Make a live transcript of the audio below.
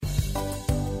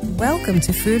Welcome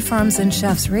to Food Farms and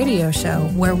Chefs radio show,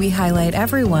 where we highlight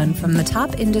everyone from the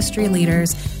top industry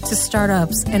leaders to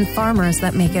startups and farmers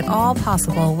that make it all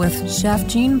possible with Chef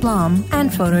Gene Blum and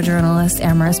photojournalist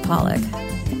Amaris Pollock.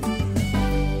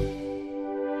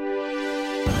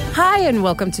 Hi, and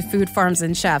welcome to Food Farms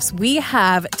and Chefs. We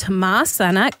have Tomas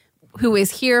Senek, who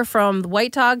is here from the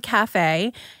White Dog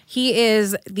Cafe. He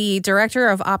is the director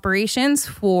of operations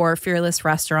for Fearless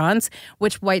Restaurants,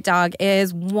 which White Dog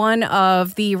is one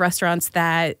of the restaurants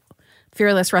that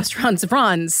Fearless Restaurants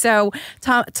runs. So,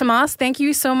 Tomas, thank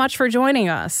you so much for joining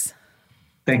us.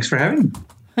 Thanks for having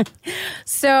me.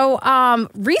 So,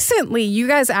 recently, you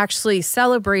guys actually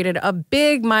celebrated a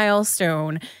big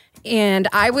milestone. And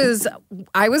I was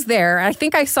there. I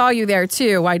think I saw you there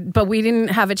too. But we didn't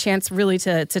have a chance really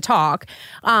to talk.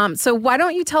 So why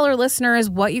don't you tell our listeners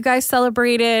what you guys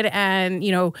celebrated and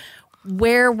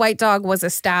where White Dog was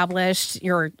established,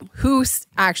 who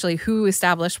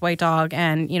established White Dog,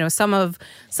 and some of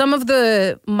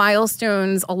the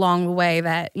milestones along the way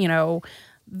that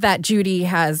that Judy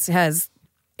has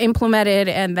implemented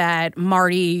and that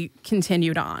Marty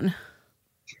continued on.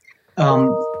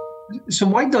 So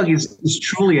White Dog is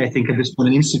truly, I think, at this point,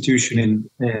 an institution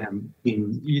in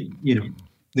the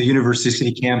University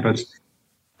City campus.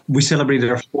 We celebrated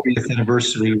our 40th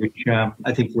anniversary, which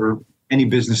I think for any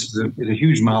business is a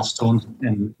huge milestone,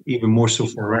 and even more so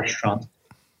for a restaurant.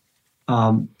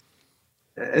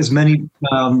 As many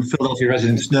Philadelphia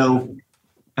residents know,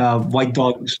 White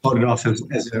Dog started off as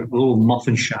a little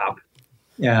muffin shop,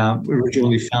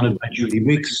 originally founded by Judy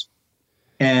Wicks,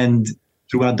 and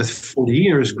throughout the 40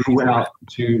 years grew up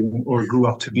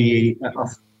to be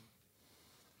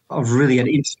a really an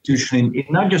institution in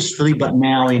not just Philly, but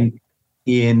now in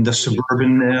the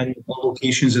suburban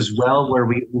locations as well, where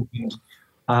we opened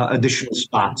additional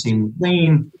spots in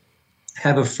Wayne,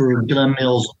 Haverford, Glen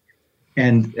Mills,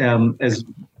 and as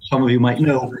some of you might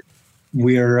know,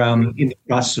 we're in the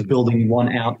process of building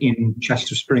one out in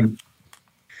Chester Springs.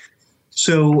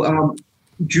 So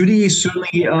Judy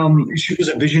certainly, she was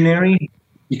a visionary,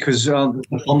 because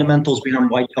the fundamentals behind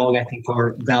White Dog, I think,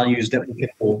 are values that we can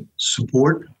all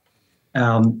support.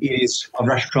 It is a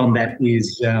restaurant that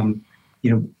is,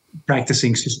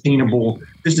 practicing sustainable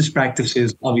business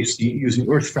practices, obviously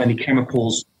using earth-friendly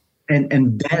chemicals,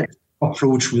 and that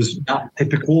approach was not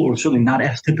typical, or certainly not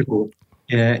as typical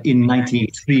in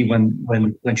 1983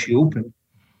 when she opened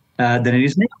than it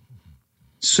is now.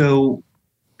 So,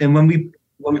 and when we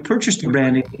purchased the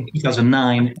brand in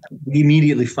 2009, we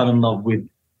immediately fell in love with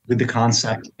the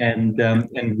concept, and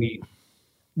we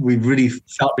really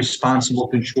felt responsible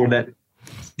to ensure that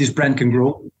this brand can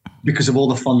grow because of all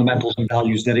the fundamentals and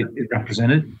values that it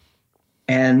represented.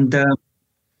 And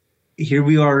here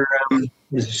we are,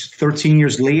 13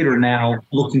 years later now,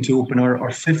 looking to open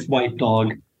our fifth White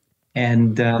Dog,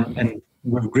 and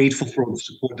we're grateful for all the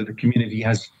support that the community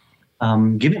has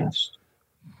given us.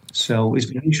 So it's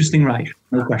been an interesting ride,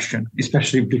 no question,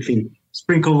 especially if we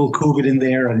sprinkle a little COVID in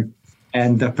there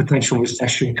and the potential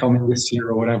recession coming this year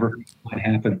or whatever might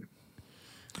happen.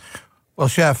 Well,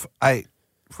 Chef,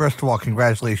 first of all,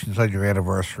 congratulations on your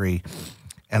anniversary.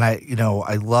 And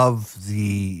I love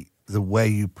the way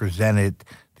you presented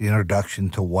the introduction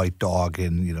to White Dog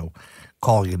and,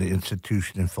 calling it an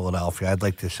institution in Philadelphia. I'd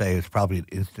like to say it's probably an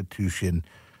institution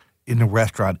in the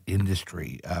restaurant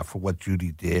industry for what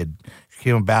Judy did. She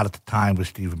came about at the time when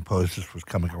Stephen Postis was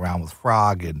coming around with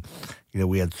Frog, and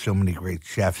we had so many great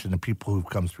chefs and the people who've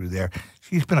come through there.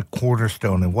 She's been a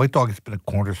cornerstone, and White Dog has been a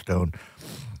cornerstone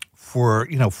for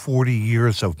 40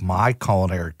 years of my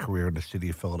culinary career in the city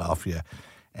of Philadelphia,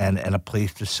 and a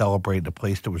place to celebrate, a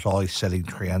place that was always setting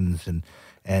trends, and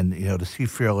to see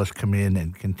Fearless come in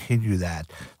and continue that.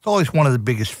 It's always one of the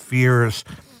biggest fears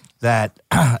that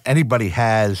anybody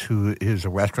has who is a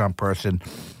restaurant person,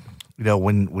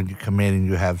 when you come in and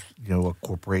you have, a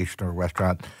corporation or a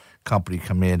restaurant company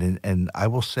come in. And I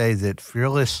will say that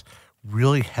Fearless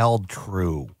really held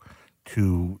true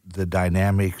to the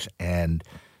dynamics and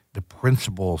the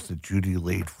principles that Judy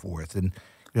laid forth. And,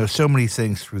 so many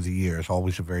things through the years,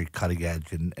 always a very cutting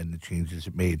edge and the changes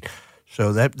it made.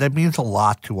 So that means a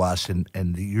lot to us.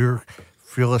 And your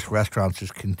Fearless Restaurants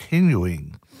is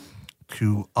continuing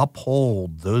to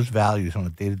uphold those values on a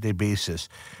day-to-day basis,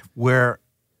 where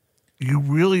you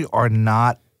really are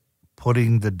not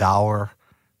putting the dollar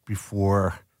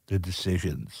before the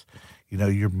decisions.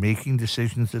 You're making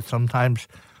decisions that sometimes,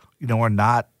 are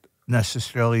not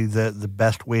necessarily the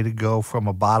best way to go from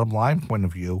a bottom line point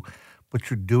of view, but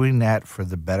you're doing that for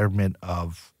the betterment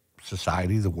of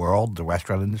society, the world, the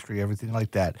restaurant industry, everything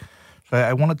like that. So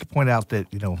I wanted to point out that,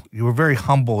 you were very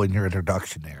humble in your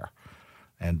introduction there.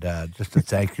 And just to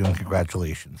thank you and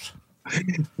congratulations.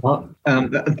 Well,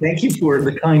 thank you for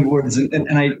the kind words, and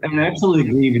I absolutely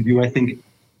agree with you. I think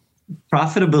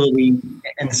profitability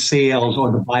and sales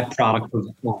are the byproduct of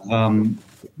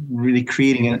really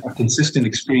creating a consistent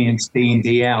experience day in,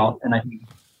 day out. And I think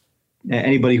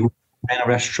anybody who ran a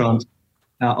restaurant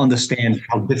understands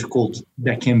how difficult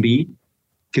that can be,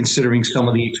 considering some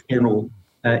of the external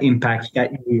impacts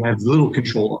that you have little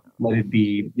control on. Let it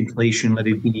be inflation, let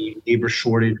it be labor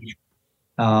shortage,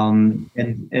 and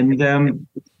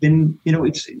it's been,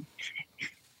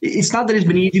 it's not that it's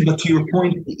been easy, but to your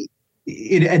point,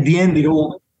 at the end, it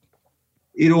all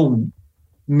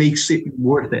makes it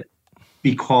worth it,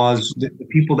 because the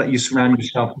people that you surround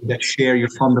yourself with, that share your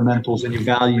fundamentals and your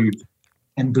values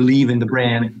and believe in the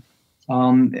brand,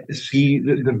 see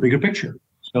the bigger picture.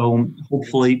 So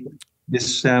hopefully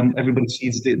this everybody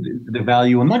sees the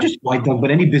value, and not just White Dog,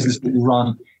 but any business that you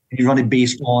run, and you run it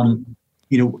based on,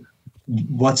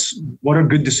 what are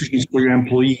good decisions for your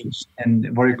employees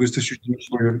and what are good decisions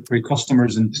for your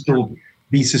customers, and still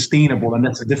be sustainable. And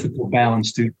that's a difficult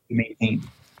balance to maintain,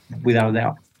 without a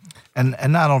doubt. And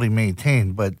not only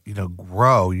maintain, but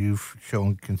grow. You've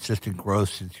shown consistent growth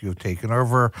since you've taken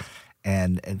over,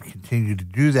 and continue to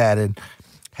do that. And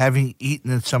having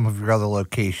eaten in some of your other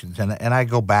locations, and I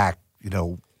go back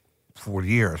 4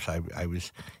 years. I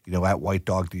was at White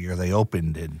Dog the year they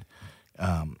opened, and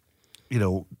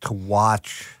to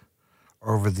watch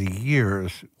over the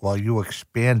years while you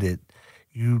expanded,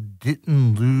 you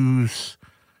didn't lose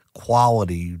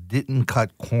quality, you didn't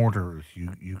cut corners,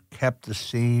 you kept the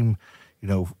same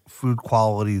food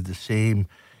quality, the same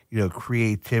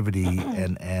creativity,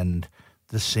 and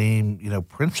the same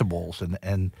principles,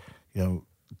 and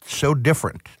so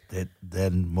different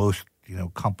than most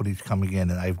companies coming in.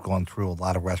 And I've gone through a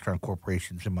lot of restaurant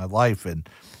corporations in my life, and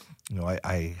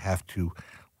I have to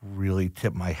really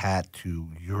tip my hat to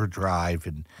your drive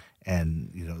and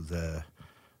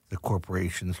the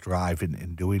corporation's drive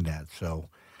in doing that. So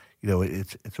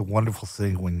it's a wonderful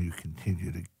thing when you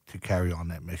continue to carry on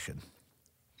that mission.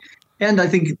 And I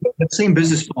think that same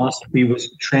business philosophy was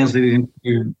translated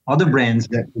into other brands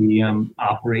that we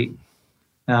operate.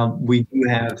 We do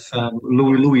have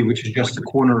Louie Louie, which is just a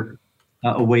corner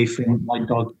away from White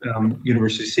Dog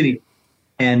University City,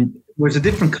 and it was a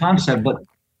different concept, but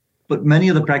many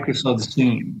of the practices are the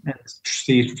same. And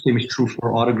same is true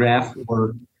for Autograph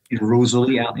or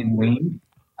Rosalie out in Wayne.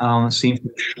 Same for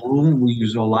the showroom. We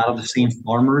use a lot of the same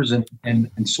farmers and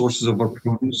sources of our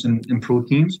produce and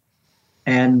proteins.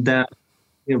 And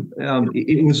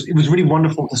it was really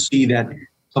wonderful to see that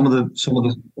some of the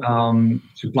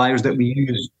suppliers that we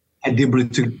use had the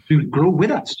ability to grow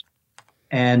with us,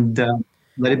 and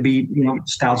let it be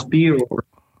Stouts Beer or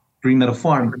Green Meadow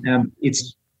Farm.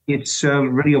 It's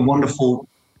really a wonderful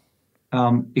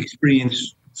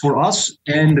experience for us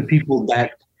and the people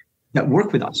that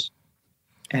work with us.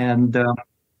 And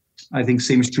I think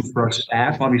same is true for our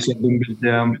staff. Obviously, I've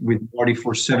been with Marty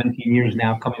for 17 years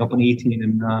now, coming up on 18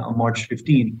 and on March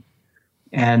 15.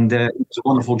 And it's a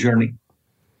wonderful journey.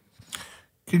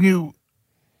 Can you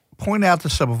point out to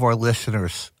some of our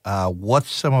listeners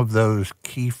what's some of those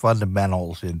key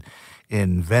fundamentals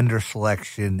in vendor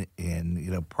selection,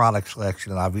 in product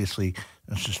selection, and obviously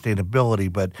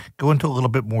sustainability, but go into a little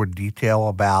bit more detail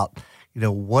about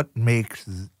what makes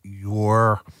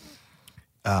your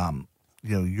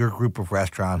your group of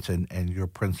restaurants and your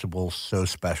principles so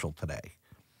special today?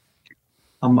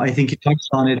 I think you touched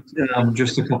on it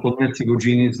just a couple of minutes ago,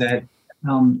 Gene, is that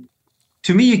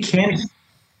to me, you can't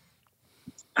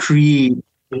create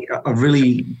a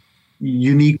really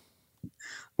unique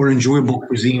or enjoyable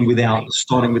cuisine without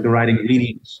starting with the right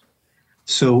ingredients.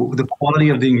 So the quality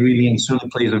of the ingredients certainly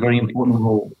plays a very important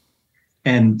role.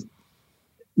 And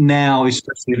now,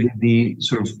 especially with the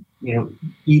sort of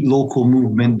eat local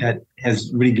movement that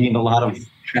has really gained a lot of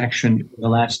traction in the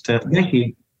last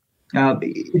decade,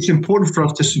 it's important for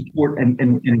us to support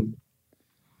and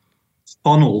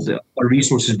funnel our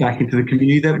resources back into the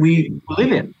community that we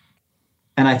live in.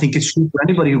 And I think it's true for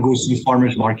anybody who goes to the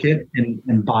farmer's market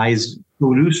and buys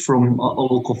produce from a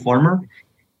local farmer,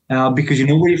 because you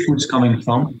know where your food's coming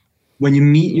from. When you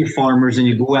meet your farmers and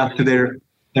you go out to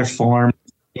their farm,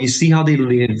 and you see how they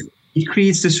live, it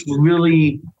creates this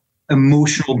really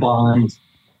emotional bond,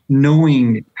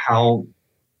 knowing how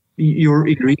your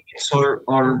ingredients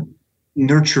are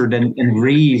nurtured and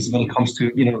raised when it comes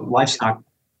to livestock,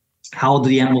 how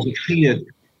the animals are treated.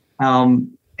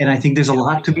 And I think there's a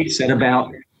lot to be said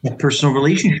about that personal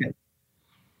relationship,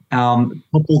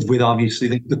 coupled with obviously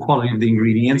the quality of the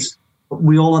ingredients. But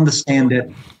we all understand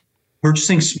that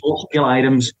purchasing small scale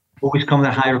items always come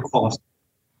at a higher cost.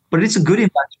 but it's a good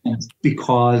investment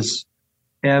because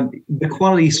the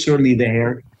quality is certainly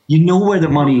there. You know where the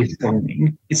money is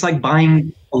going. It's like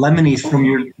buying lemonade from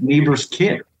your neighbor's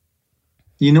kid.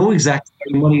 You know exactly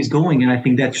where your money is going, and I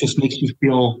think that just makes you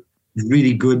feel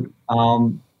really good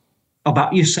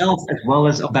about yourself as well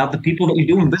as about the people that you're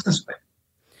doing business with.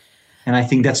 And I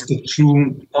think that's the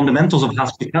true fundamentals of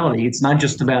hospitality. It's not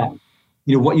just about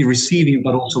what you're receiving,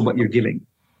 but also what you're giving.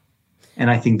 And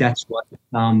I think that's what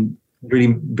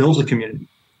really builds a community.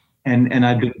 And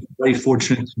I've been very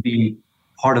fortunate to be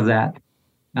part of that,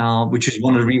 which is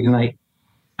one of the reasons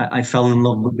I fell in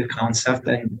love with the concept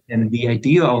and the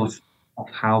idea of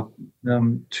how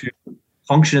to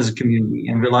function as a community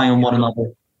and rely on one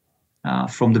another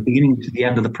from the beginning to the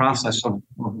end of the process of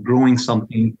growing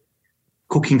something,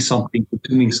 cooking something,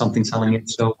 consuming something, selling it.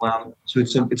 So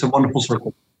it's a wonderful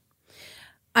circle.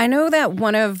 I know that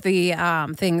one of the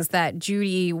things that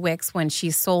Judy Wicks, when she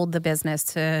sold the business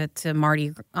to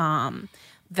Marty,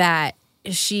 that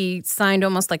she signed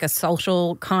almost like a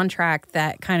social contract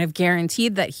that kind of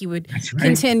guaranteed that he would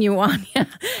continue on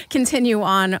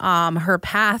her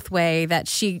pathway, that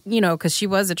she, because she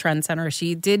was a trendsetter,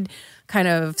 she did kind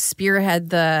of spearhead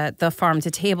the farm to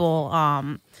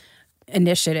table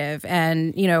initiative,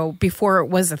 and before it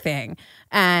was a thing.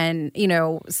 And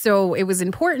so it was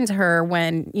important to her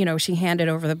when she handed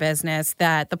over the business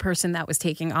that the person that was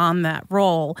taking on that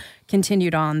role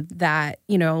continued on that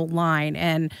line,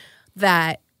 and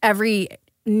that every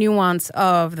nuance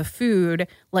of the food,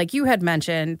 like you had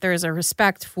mentioned, there's a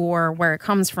respect for where it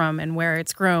comes from and where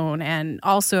it's grown, and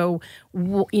also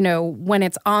when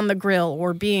it's on the grill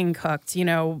or being cooked,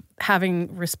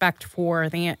 having respect for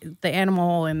the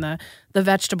animal and the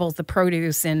vegetables, the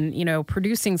produce, and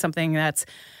producing something that's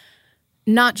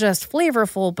not just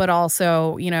flavorful but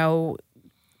also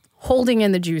holding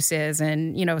in the juices,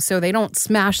 and so they don't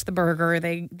smash the burger,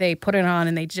 they put it on,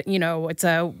 and it's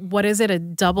a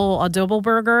double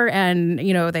burger, and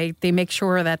they make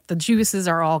sure that the juices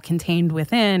are all contained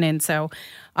within. And so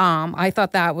I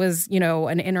thought that was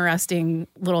an interesting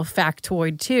little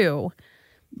factoid too.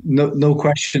 No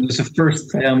question. It was the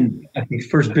first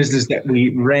first business that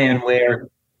we ran where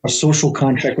our social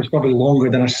contract was probably longer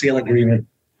than our sale agreement,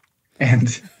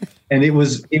 and it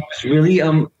was really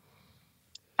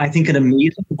I think an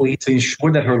amazing way to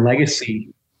ensure that her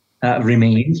legacy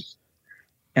remains.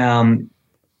 To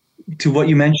what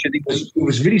you mentioned, it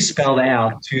was really spelled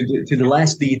out to the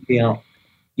last detail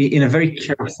in a very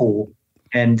careful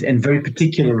and very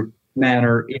particular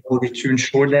manner in order to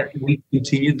ensure that we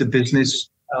continued the business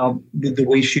the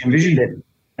way she envisioned it.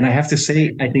 And I have to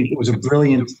say, I think it was a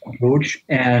brilliant approach,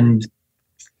 and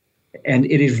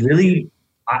it is really,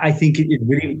 I think it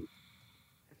really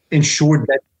ensured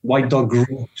that White Dog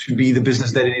grew to be the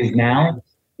business that it is now,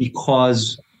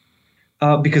 because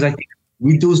I think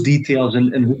with those details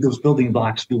and with those building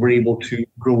blocks, we were able to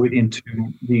grow it into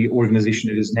the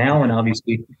organization it is now. And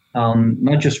obviously,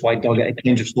 not just White Dog. I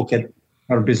can't just look at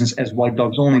our business as White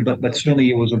Dogs only, but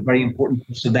certainly it was a very important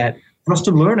piece of that for us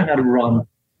to learn how to run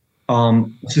a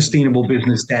sustainable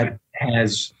business that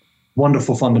has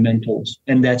wonderful fundamentals,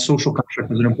 and that social contract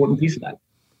was an important piece of that.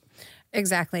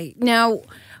 Exactly. Now,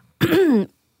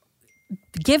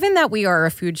 given that we are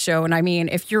a food show, and I mean,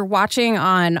 if you're watching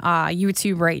on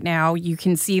YouTube right now, you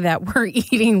can see that we're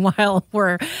eating while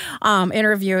we're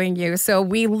interviewing you. So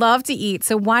we love to eat.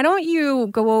 So why don't you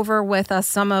go over with us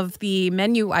some of the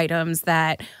menu items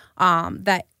that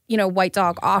White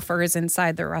Dog offers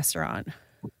inside the restaurant?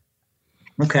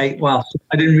 Okay. Well,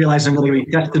 I didn't realize I'm going to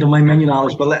be tested on my menu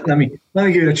knowledge, but let me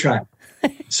give it a try.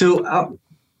 So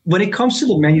when it comes to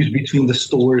the menus between the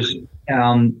stores,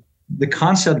 the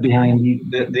concept behind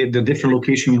the different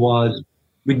location was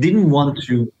we didn't want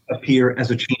to appear as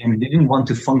a chain. We didn't want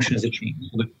to function as a chain.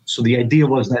 So the idea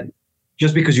was that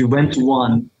just because you went to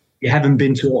one, you haven't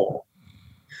been to all.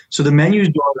 So the menus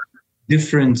are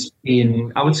different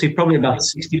in, I would say, probably about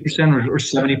 60% or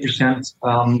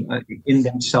 70% in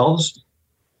themselves.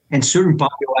 And certain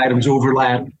popular items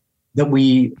overlap that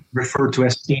we refer to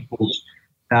as staples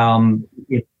in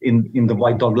the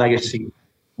White Dog legacy.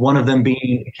 One of them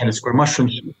being a Kennett Square mushroom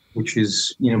soup, which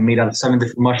is made out of 7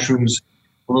 different mushrooms,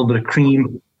 a little bit of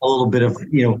cream, a little bit of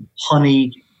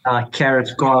honey,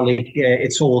 carrots, garlic.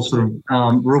 It's all sort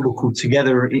of robo-cooked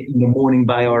together in the morning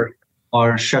by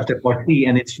our chef de partie,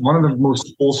 and it's one of the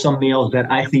most wholesome meals that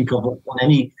I think of on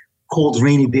any cold,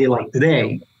 rainy day like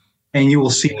today. And you will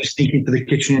see me sneak into the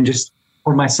kitchen and just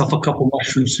pour myself a cup of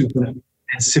mushroom soup and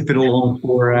sip it along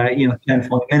for 10,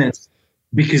 20 minutes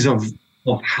because of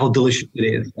how delicious it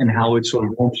is and how it sort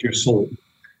of warms your soul.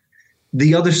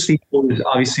 The other staple is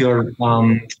obviously our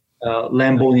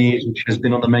lamb bolognese, which has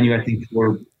been on the menu, I think,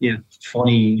 for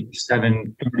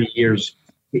 27, 30 years,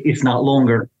 if not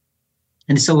longer.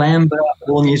 And it's a lamb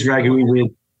bolognese ragu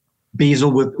with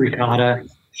basil with ricotta,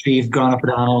 shaved grana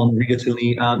padano, and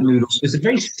rigatoni noodles. It's a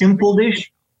very simple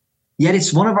dish, yet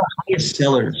it's one of our highest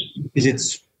sellers because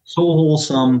it's so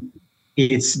wholesome,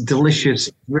 it's delicious,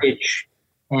 rich,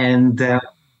 and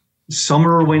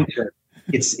summer or winter,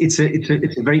 it's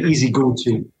a very easy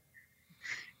go-to.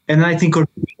 And I think our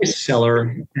biggest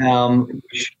seller,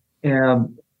 which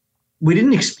we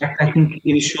didn't expect, I think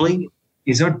initially,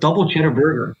 is our double cheddar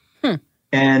burger.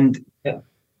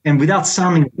 And without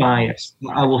sounding biased,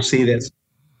 I will say this: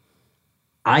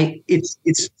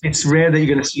 it's rare that you're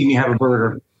going to see me have a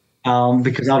burger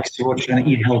because obviously we're trying to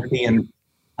eat healthy and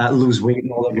lose weight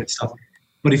and all that good stuff.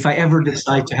 But if I ever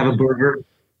decide to have a burger,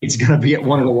 it's going to be at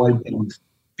one of the White Dogs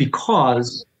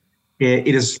because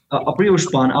it is a brioche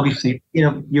bun. Obviously,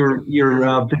 your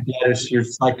big lettuce, your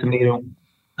fried tomato,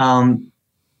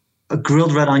 a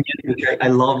grilled red onion, which I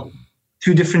love,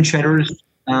 2 different cheddars.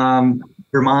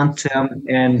 Vermont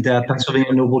and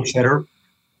Pennsylvania Noble Cheddar.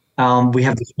 We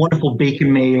have this wonderful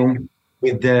bacon mayo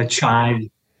with the chive,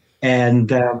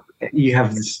 and you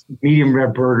have this medium rare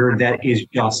burger that is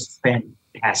just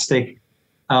fantastic.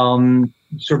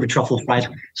 Served with truffle fries.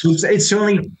 So it's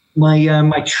certainly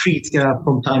my treat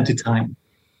from time to time.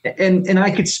 And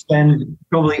I could spend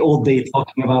probably all day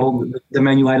talking about all the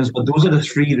menu items, but those are the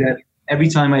 3 that every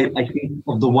time I think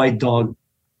of the White Dog,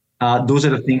 those are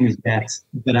the things that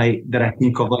I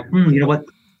think of, like, you know what,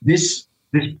 this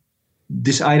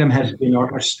item has been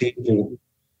our staple.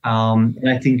 And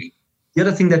I think the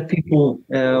other thing that people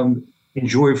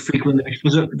enjoy frequently,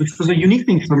 which was a unique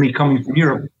thing for me coming from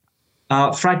Europe,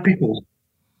 fried pickles.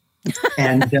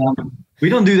 And we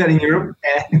don't do that in Europe.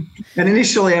 And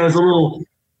initially I was a little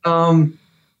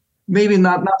maybe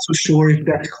not so sure if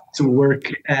that's going to work.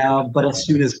 But as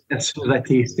soon as I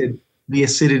tasted the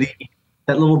acidity,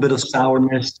 that little bit of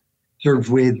sourness served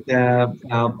with a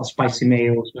spicy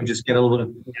mayo, so just get a little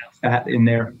bit of fat in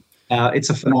there.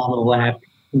 It's a phenomenal app.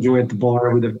 Enjoy at the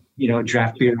bar with a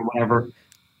draft beer or whatever.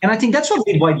 And I think that's what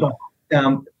made White Dog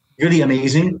really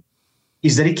amazing,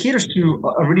 is that it caters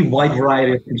to a really wide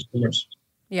variety of consumers.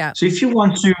 Yeah. So if you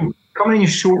want to come in your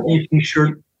short evening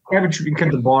shirt, grab a drink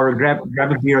at the bar, or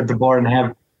grab a beer at the bar and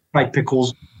have fried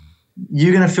pickles,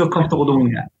 you're gonna feel comfortable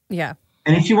doing that. Yeah.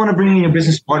 And if you want to bring in your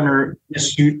business partner in a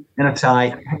suit and a tie,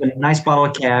 have a nice bottle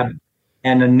of Cab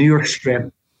and a New York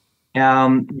strip,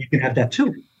 you can have that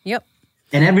too. Yep.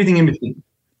 And everything in between.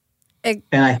 And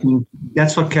I think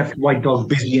that's what kept White Dog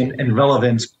busy and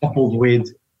relevant, coupled with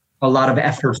a lot of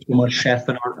efforts from our chef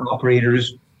and our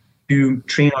operators to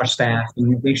train our staff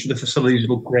and make sure the facilities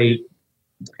look great.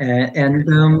 And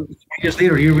 3 years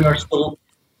later, here we are still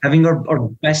having our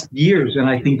best years. And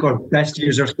I think our best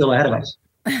years are still ahead of us.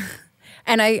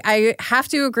 And I have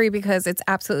to agree because it's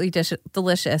absolutely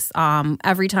delicious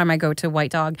every time I go to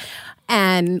White Dog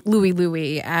and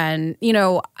Louie. And,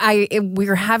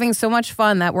 we're having so much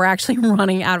fun that we're actually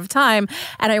running out of time.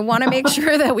 And I want to make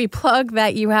sure that we plug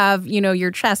that you have,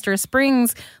 your Chester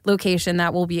Springs location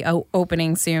that will be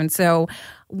opening soon. So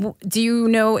do you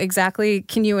know exactly,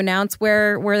 can you announce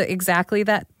where exactly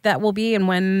that will be and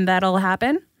when that'll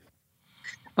happen?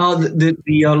 The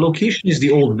location is the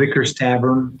Old Vickers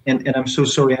Tavern, and I'm so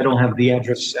sorry I don't have the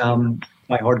address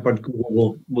by heart, but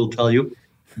Google will tell you,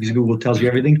 because Google tells you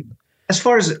everything. As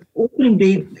far as opening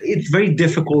date, it's very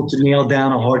difficult to nail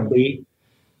down a hard date,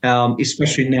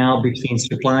 especially now between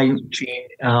supply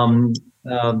chain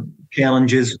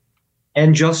challenges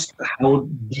and just how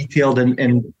detailed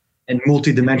and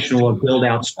multidimensional our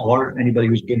build-outs are. Anybody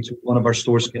who's been to one of our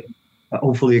stores can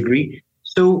hopefully agree.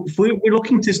 So we're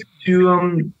looking to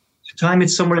time it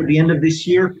somewhere at the end of this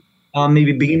year,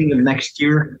 maybe beginning of next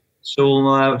year. So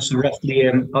roughly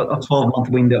a 12-month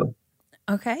window.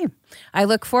 Okay. I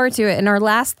look forward to it. In our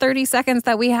last 30 seconds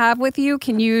that we have with you,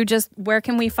 where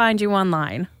can we find you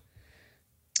online?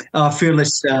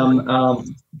 Fearless,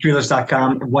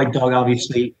 fearless.com, White Dog,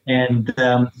 obviously. And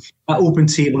Open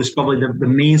Table is probably the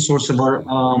main source of our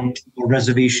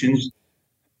reservations.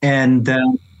 And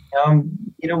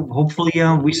hopefully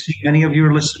we see many of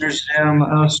your listeners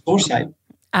store side.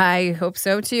 I hope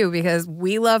so too, because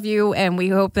we love you and we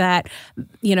hope that,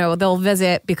 they'll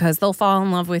visit because they'll fall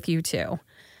in love with you too.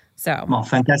 So, well,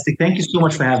 fantastic. Thank you so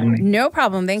much for having me. no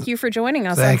problem. Thank you for joining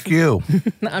us. Thank you.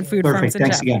 On Food Perfect. Farms and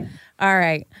Thanks Chefs. again. All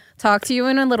right. Talk to you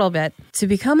in a little bit. To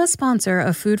become a sponsor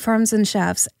of Food Farms and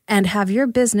Chefs and have your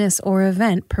business or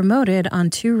event promoted on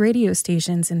 2 radio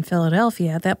stations in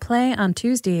Philadelphia that play on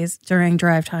Tuesdays during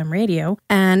Drive Time Radio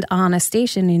and on a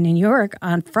station in New York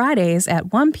on Fridays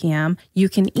at 1 p.m., you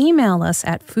can email us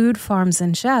at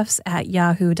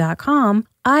foodfarmsandchefs@yahoo.com,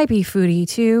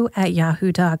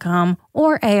 ibfoodie2@yahoo.com,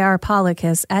 or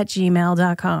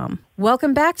arpolicus@gmail.com.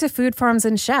 Welcome back to Food Farms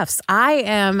and Chefs. I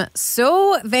am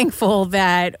so thankful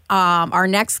that our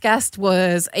next guest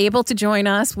was able to join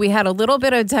us. We had a little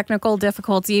bit of technical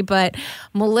difficulty, but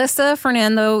Melissa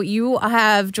Fernando, you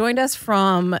have joined us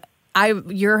from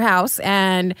your house,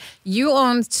 and you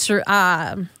own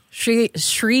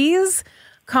Shree's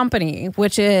Company,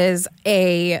 which is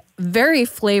a very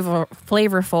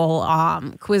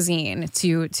flavorful cuisine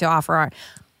to offer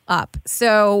up.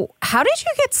 So how did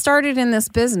you get started in this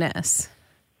business?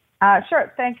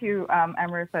 Sure. Thank you,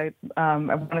 Emrys. I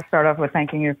want to start off with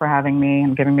thanking you for having me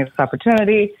and giving me this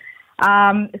opportunity.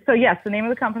 So yes, the name of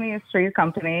the company is Shree's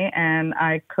Company, and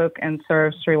I cook and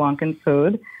serve Sri Lankan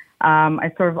food.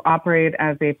 I sort of operate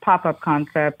as a pop-up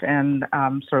concept and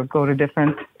sort of go to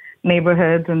different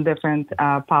neighborhoods and different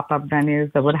pop-up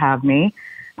venues that would have me.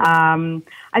 I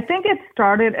think it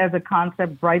started as a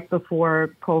concept right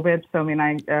before COVID. So, I mean,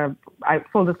 I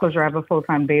full disclosure, I have a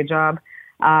full-time day job,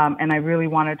 and I really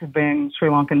wanted to bring Sri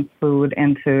Lankan food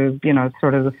into,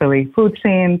 sort of the Philly food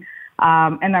scene.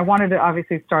 And I wanted to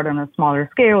obviously start on a smaller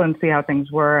scale and see how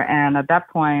things were. And at that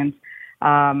point,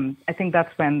 I think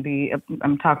that's when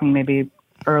I'm talking maybe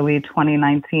early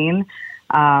 2019.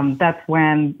 That's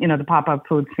when, the pop-up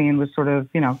food scene was sort of,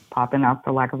 popping up,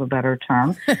 for lack of a better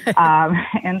term,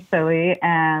 in Philly.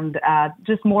 And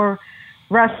just more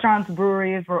restaurants,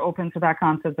 breweries were open to that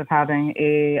concept of having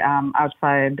a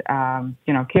outside,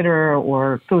 caterer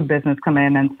or food business come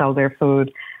in and sell their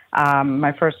food.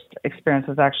 My first experience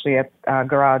was actually at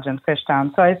Garage in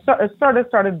Fishtown. So I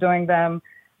started doing them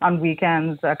on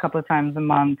weekends a couple of times a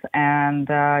month. And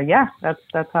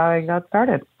that's how I got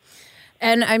started.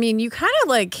 And I mean, you kind of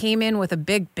like came in with a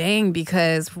big bang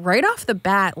because right off the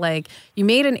bat, like you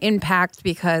made an impact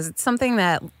because it's something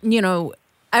that,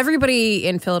 everybody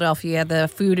in Philadelphia, the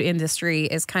food industry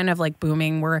is kind of like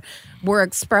booming. We're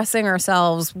expressing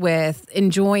ourselves with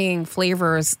enjoying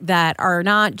flavors that are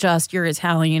not just your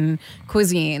Italian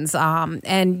cuisines.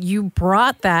 And you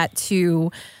brought that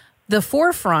to the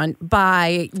forefront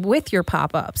with your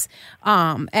pop-ups.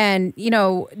 And,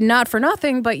 not for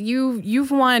nothing, but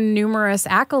you've won numerous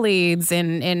accolades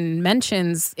and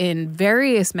mentions in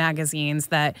various magazines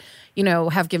that,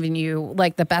 have given you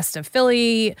like the Best of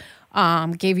Philly,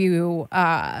 gave you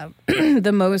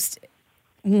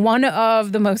one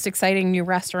of the most exciting new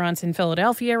restaurants in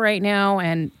Philadelphia right now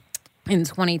and in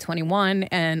 2021,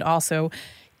 and also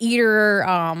Eater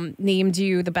named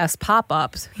you the best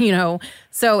pop-ups,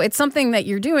 so it's something that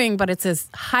you're doing, but it's a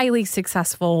highly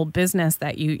successful business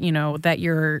that that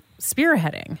you're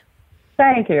spearheading.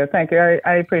 Thank you.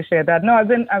 I appreciate that. No,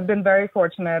 I've been very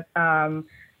fortunate.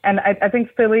 And I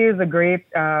think Philly is a great,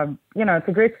 it's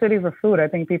a great city for food. I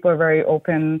think people are very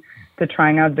open to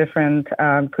trying out different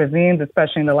cuisines,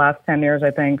 especially in the last 10 years. I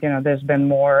think, there's been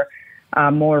more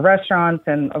restaurants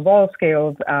and of all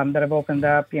scales that have opened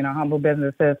up, humble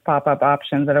businesses, pop-up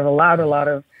options that have allowed a lot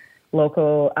of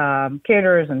local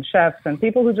caterers and chefs and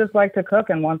people who just like to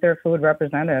cook and want their food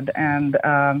represented. And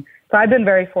so I've been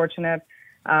very fortunate.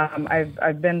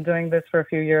 I've been doing this for a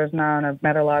few years now, and I've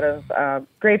met a lot of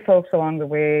great folks along the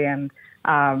way. And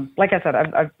like I said,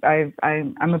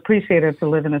 I'm appreciative to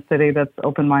live in a city that's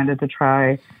open-minded to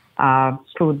try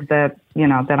foods that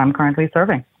I'm currently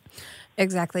serving.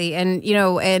 Exactly. And,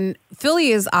 and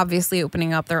Philly is obviously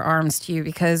opening up their arms to you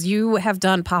because you have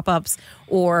done pop-ups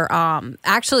or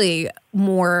actually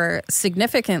more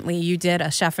significantly, you did a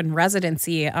chef in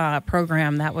residency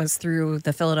program that was through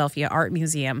the Philadelphia Art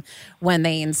Museum when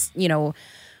they,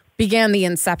 began the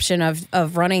inception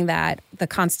of running that. The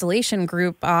Constellation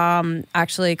Group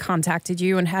actually contacted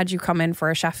you and had you come in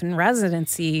for a chef in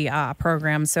residency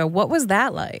program. So what was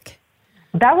that like?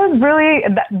 That was really,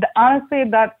 honestly,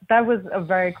 that was a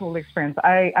very cool experience.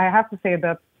 I have to say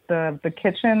that the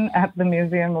kitchen at the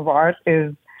Museum of Art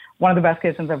is one of the best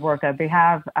kitchens I've worked at. They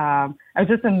have, I was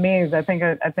just amazed. I think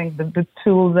the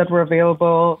tools that were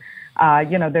available,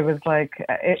 there was like,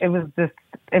 it was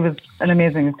an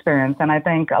amazing experience. And I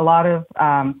think a lot of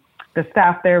the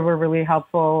staff there were really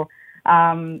helpful.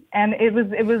 And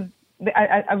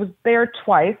I was there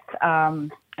twice, I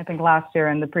think last year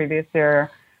and the previous year.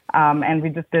 And we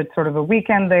just did sort of a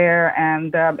weekend there,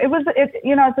 and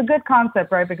it's a good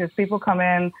concept, right? Because people come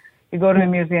in, you go to a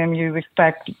museum, you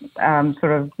expect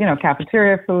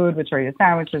cafeteria food, which are your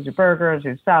sandwiches, your burgers,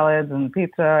 your salads, and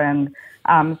pizza. And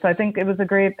so I think it was a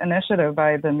great initiative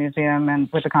by the museum and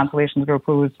with the Constellations Group,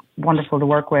 who was wonderful to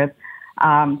work with,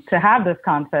 to have this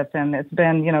concept. And it's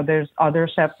been, there's other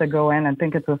chefs that go in and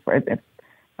think if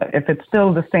it's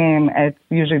still the same, it's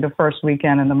usually the first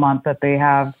weekend in the month that they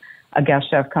have a guest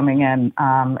chef coming in.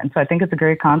 And so I think it's a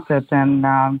great concept. And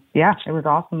it was an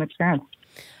awesome experience.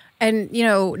 And,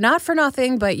 not for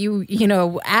nothing, but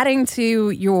adding to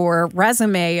your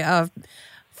resume of,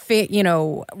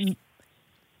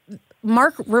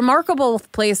 remarkable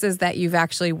places that you've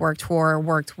actually worked for,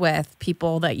 worked with,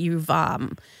 people that you've,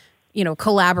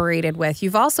 collaborated with.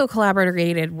 You've also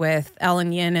collaborated with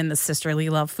Ellen Yin and the Sisterly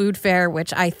Love Food Fair,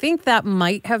 which I think that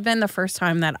might have been the first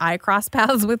time that I crossed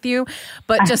paths with you.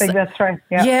 But I think that's right.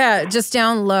 Yeah, just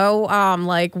down low,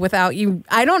 without you.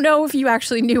 I don't know if you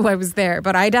actually knew I was there,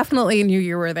 but I definitely knew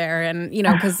you were there. And,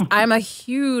 because I'm a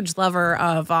huge lover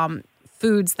of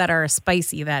foods that are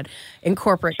spicy, that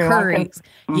incorporate curries.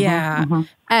 Mm-hmm, yeah. Mm-hmm.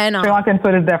 And Sri Lankan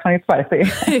food is definitely spicy.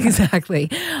 Exactly.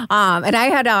 And I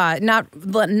had,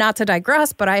 not to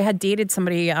digress, but I had dated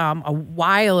somebody a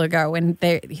while ago, and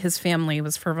his family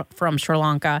was from Sri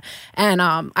Lanka. And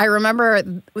I remember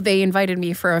they invited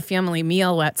me for a family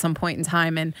meal at some point in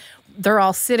time, and they're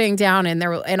all sitting down,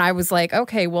 and I was like,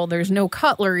 okay, well, there's no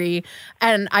cutlery.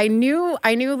 And I knew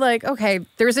like, okay,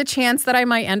 there's a chance that I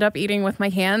might end up eating with my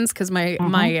hands, because my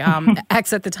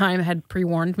ex at the time had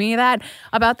pre-warned me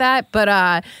about that.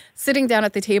 But sitting down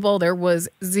at the table, there was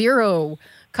zero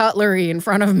cutlery in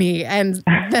front of me. And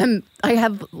then I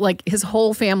had like his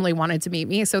whole family wanted to meet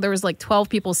me. So there was like 12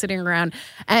 people sitting around,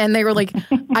 and they were like,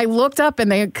 I looked up,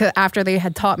 and after they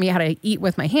had taught me how to eat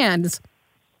with my hands,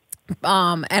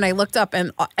 and I looked up,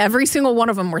 and every single one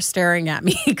of them were staring at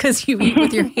me, because you eat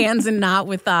with your hands and not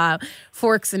with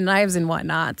forks and knives and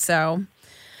whatnot. So,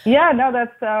 yeah, no,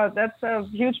 that's a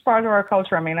huge part of our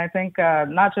culture. I mean, I think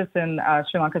not just in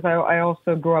Sri Lanka, because I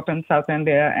also grew up in South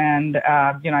India, and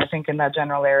I think in that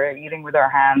general area, eating with our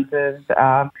hands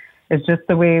is just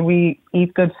the way we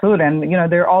eat good food. And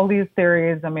there are all these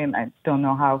theories. I mean, I don't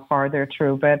know how far they're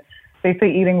true, but they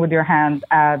say eating with your hands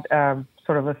add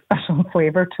sort of a special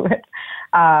flavor to it.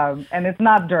 And it's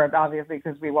not dirt, obviously,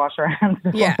 because we wash our hands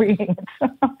before we eat.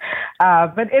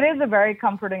 But it is a very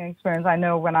comforting experience. I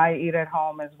know when I eat at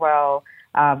home as well,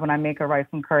 when I make a rice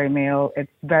and curry meal,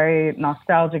 it's very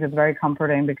nostalgic. It's very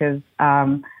comforting, because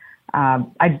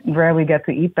I rarely get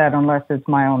to eat that unless it's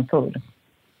my own food.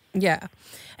 Yeah.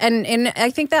 And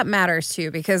I think that matters too,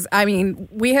 because I mean,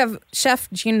 we have Chef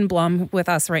Gene Blum with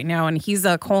us right now, and he's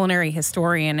a culinary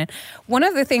historian. And one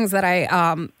of the things that I,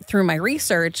 through my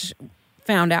research,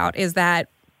 found out is that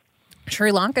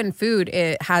Sri Lankan food,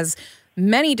 it has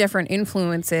many different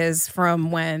influences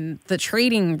from when the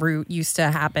trading route used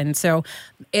to happen. So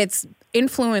it's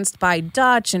influenced by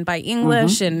Dutch and by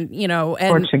English and, and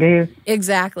Portuguese.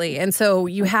 Exactly. And so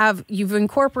you've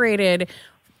incorporated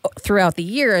throughout the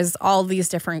years all these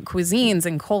different cuisines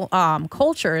and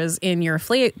cultures in your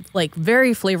very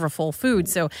flavorful food.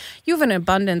 So you have an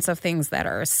abundance of things that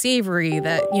are savory,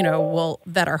 that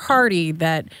that are hearty,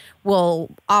 that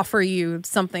will offer you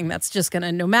something that's just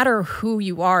gonna, no matter who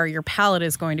you are, your palate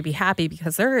is going to be happy,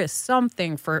 because there is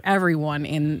something for everyone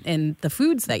in the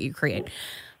foods that you create.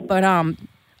 But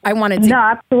I wanted to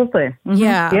absolutely. Mm-hmm.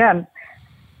 Yeah.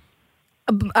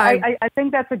 I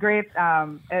think that's a great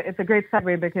it's a great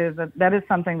segue, because that is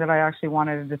something that I actually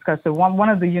wanted to discuss. So one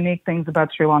of the unique things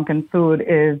about Sri Lankan food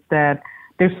is that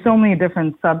there's so many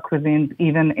different sub cuisines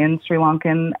even in Sri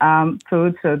Lankan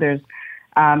food. So there's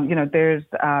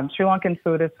Sri Lankan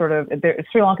food is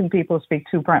Sri Lankan people speak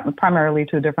primarily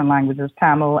two different languages,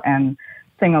 Tamil and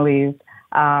Sinhalese.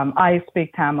 I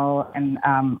speak Tamil, and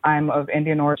I'm of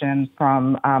Indian origin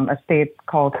from a state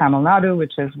called Tamil Nadu,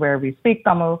 which is where we speak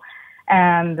Tamil.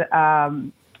 And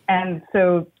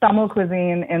so Tamil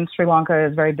cuisine in Sri Lanka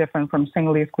is very different from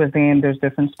Sinhalese cuisine. There's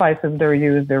different spices that are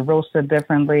used. They're roasted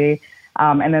differently.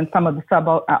 And then some of the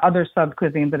other sub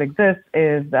cuisines that exist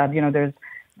is,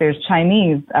 there's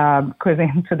Chinese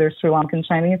cuisine, so there's Sri Lankan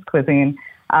Chinese cuisine.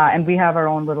 And we have our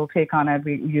own little take on it.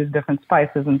 We use different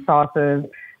spices and sauces.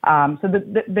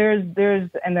 There's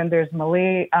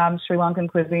Malay Sri Lankan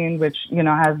cuisine, which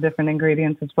has different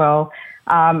ingredients as well,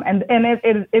 and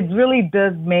it really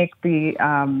does make the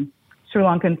Sri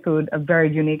Lankan food a very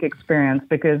unique experience,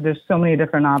 because there's so many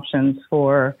different options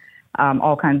for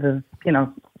all kinds of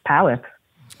palates.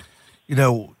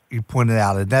 you pointed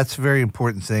out, and that's a very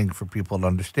important thing for people to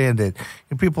understand it.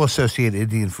 And people associate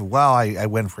Indian food. Well, I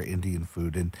went for Indian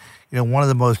food, and one of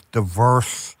the most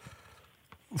diverse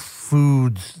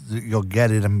foods that you'll get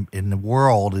in the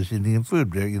world is Indian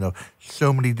food. There,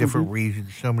 so many different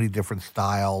regions, so many different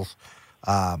styles,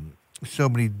 so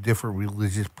many different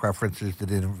religious preferences that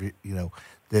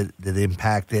that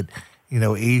impact it.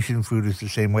 Asian food is the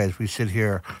same way. As we sit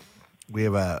here, we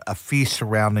have a feast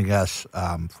surrounding us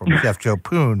from Chef Joe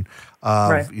Poon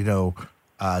of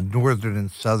right. Northern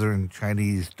and Southern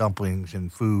Chinese dumplings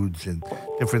and foods and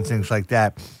different things like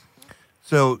that.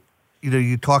 So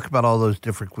you talk about all those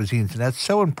different cuisines, and that's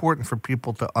so important for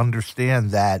people to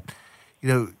understand that,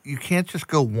 you can't just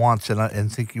go once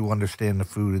and think you understand the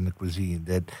food and the cuisine.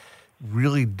 That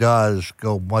really does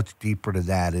go much deeper to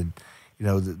that. And,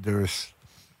 there's,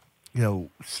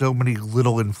 so many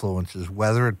little influences,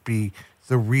 whether it be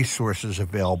the resources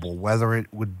available, whether it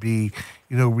would be,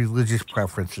 religious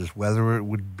preferences, whether it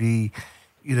would be,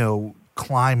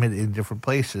 climate in different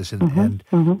places. And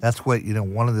that's what,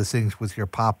 one of the things with your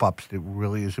pop-ups that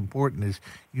really is important is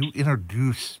you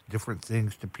introduce different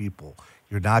things to people.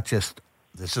 You're not just,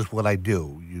 this is what I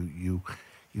do.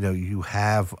 You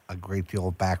have a great deal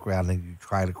of background, and you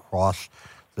try to cross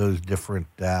those different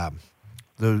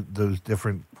those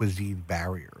different cuisine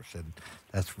barriers. And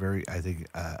that's very, I think,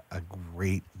 a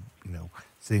great,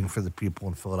 thing for the people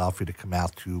in Philadelphia to come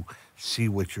out to see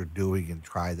what you're doing and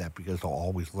try that, because they'll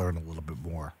always learn a little bit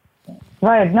more.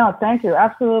 Right. No, thank you.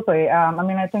 Absolutely.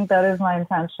 I think that is my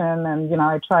intention, and,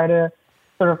 I try to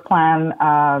sort of plan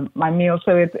my meals.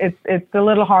 So it's a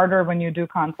little harder when you do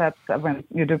concepts, when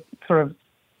you do sort of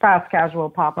fast casual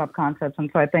pop-up concepts.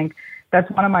 And so I think that's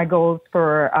one of my goals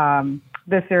for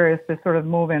this year, is to sort of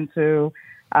move into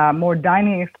more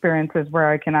dining experiences where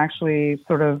I can actually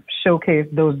sort of showcase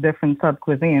those different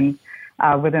sub-cuisines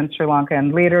within Sri Lanka.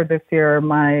 And later this year,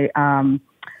 my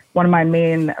one of my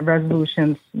main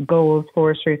resolutions, goals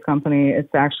for Shree's company is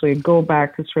to actually go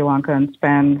back to Sri Lanka and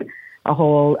spend a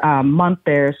whole month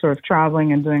there, sort of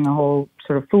traveling and doing a whole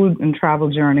sort of food and travel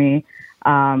journey,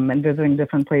 and visiting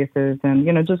different places,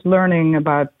 and, just learning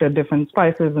about the different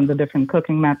spices and the different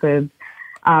cooking methods.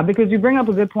 Because you bring up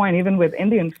a good point, even with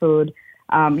Indian food.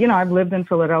 I've lived in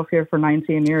Philadelphia for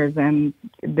 19 years, and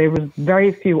there was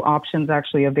very few options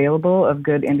actually available of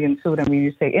good Indian food. And when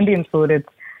you say Indian food, it's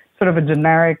sort of a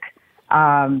generic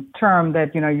term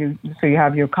that, so you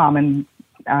have your common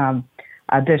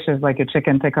dishes like your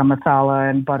chicken tikka masala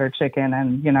and butter chicken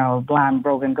and, lamb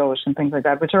rogan gosh and things like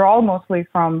that, which are all mostly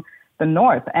from the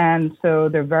north. And so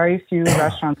there are very few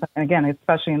restaurants, and again,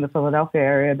 especially in the Philadelphia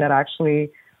area, that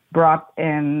actually brought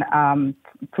in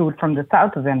food from the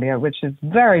south of India, which is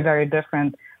very, very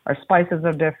different. Our spices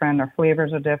are different. Our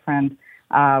flavors are different.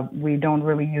 We don't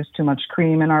really use too much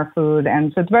cream in our food.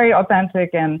 And so it's very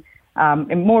authentic. And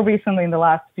more recently, in the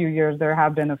last few years, there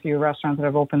have been a few restaurants that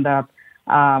have opened up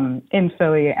in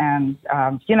Philly. And,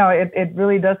 it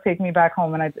really does take me back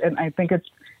home. And I think it's,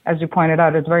 as you pointed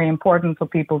out, it's very important for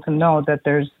people to know that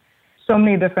there's so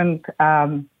many different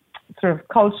sort of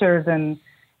cultures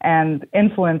and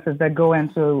influences that go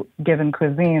into given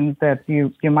cuisines that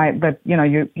you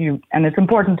and it's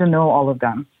important to know all of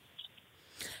them.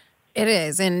 It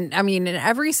is. And and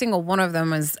every single one of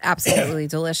them is absolutely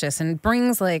delicious and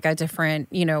brings like a different,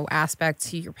 aspect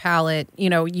to your palate.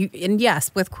 And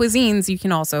yes, with cuisines, you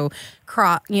can also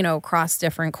cross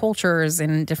different cultures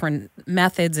and different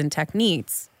methods and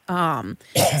techniques.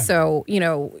 So,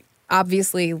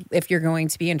 obviously, if you're going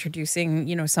to be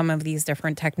introducing, some of these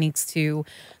different techniques to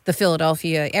the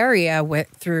Philadelphia area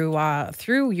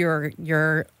through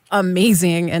your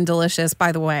amazing and delicious,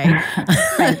 by the way,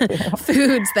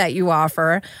 foods that you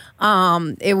offer,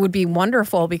 it would be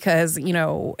wonderful because,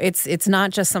 it's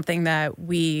not just something that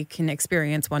we can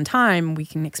experience one time. We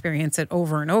can experience it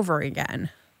over and over again.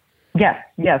 Yes.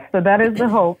 So that is the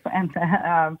hope.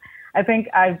 And I think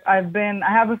I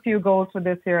have a few goals for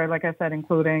this year, like I said,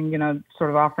 including, sort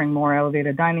of offering more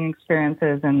elevated dining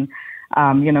experiences and,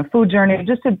 food journey,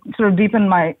 just to sort of deepen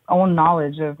my own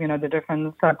knowledge of, the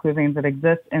different sub-cuisines that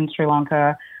exist in Sri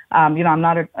Lanka. I'm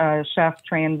not a chef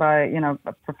trained by, a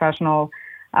professional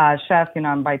chef,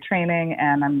 I'm by training,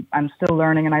 and I'm still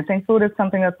learning. And I think food is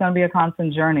something that's going to be a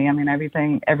constant journey.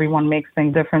 Everyone makes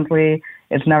things differently.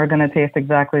 It's never going to taste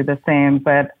exactly the same.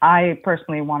 But I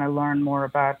personally want to learn more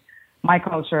about my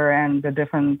culture and the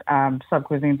different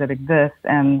sub-cuisines that exist.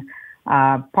 And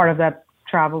part of that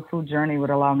travel food journey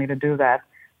would allow me to do that.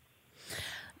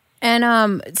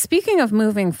 And speaking of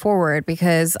moving forward,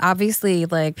 because obviously,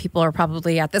 like, people are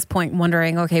probably at this point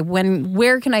wondering, okay,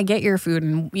 where can I get your food?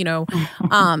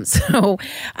 And so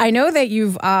I know that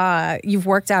you've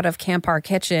worked out of Camp Our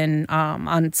Kitchen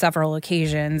on several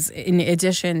occasions, in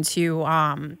addition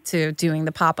to doing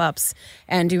the pop-ups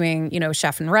and doing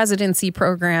chef in residency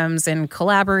programs and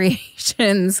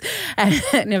collaborations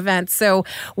and events. So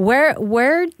where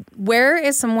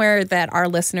is somewhere that our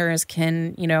listeners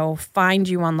can find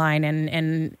you online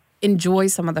and enjoy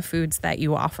some of the foods that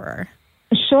you offer?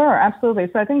 Sure, absolutely.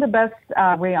 So I think the best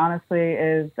way, honestly,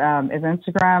 is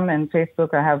Instagram and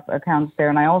Facebook. I have accounts there,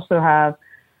 and I also have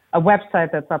a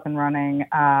website that's up and running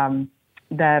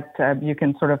that you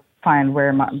can sort of find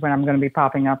when I'm going to be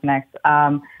popping up next.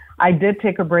 I did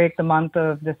take a break the month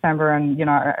of December, and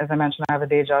as I mentioned, I have a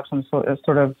day job, so I'm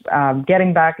sort of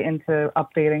getting back into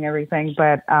updating everything.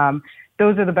 But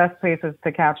those are the best places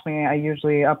to catch me. I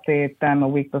usually update them a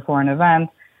week before an event,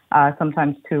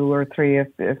 sometimes 2 or 3 if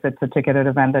it's a ticketed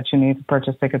event that you need to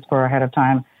purchase tickets for ahead of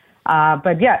time.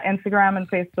 But yeah, Instagram and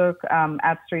Facebook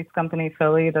at Streets Company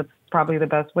Philly. That's probably the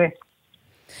best way.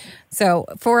 So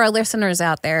for our listeners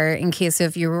out there, in case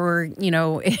if you were,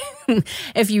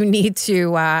 if you need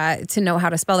to know how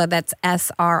to spell that, that's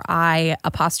SRI'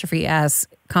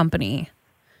 Company.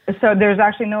 So there's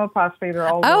actually no apostrophe. They're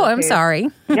all. Oh, I'm sorry.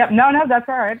 Yep. No, that's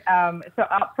all right. So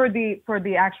for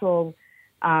the actual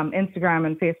Instagram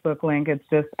and Facebook link, it's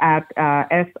just at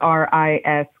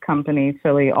SRIS Company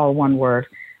Philly, all one word,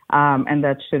 and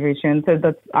that should reach you. And so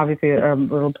that's obviously a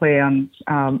little play on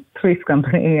Streets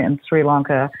Company in Sri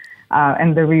Lanka.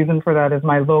 And the reason for that is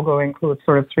my logo includes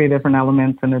sort of 3 different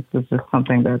elements, and it's just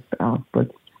something that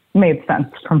made sense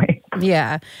for me.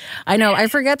 Yeah, I know. I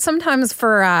forget sometimes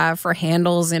for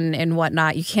handles and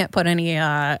whatnot, you can't put any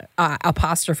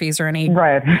apostrophes or any.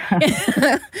 Right.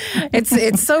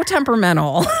 It's so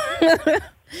temperamental.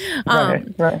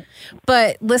 Right.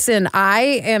 But listen, I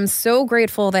am so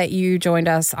grateful that you joined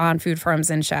us on Food Firms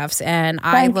and Chefs, and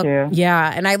I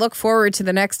look forward to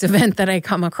the next event that I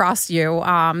come across you,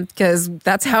 because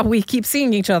that's how we keep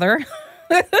seeing each other.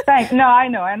 Thanks. No, I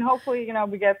know. And hopefully,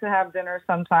 we get to have dinner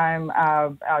sometime,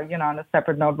 on a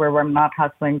separate note where we're not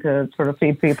hustling to sort of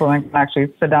feed people and can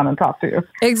actually sit down and talk to you.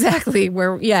 Exactly.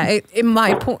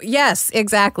 Yes,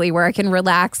 exactly. Where I can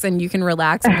relax and you can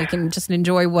relax and we can just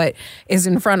enjoy what is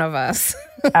in front of us.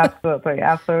 Absolutely.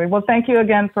 Absolutely. Well, thank you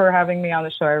again for having me on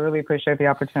the show. I really appreciate the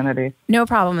opportunity. No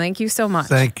problem. Thank you so much.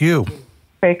 Thank you.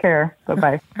 Take care.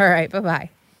 Bye-bye. All right. Bye-bye.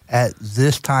 At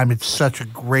this time, it's such a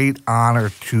great honor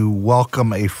to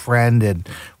welcome a friend, and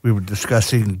we were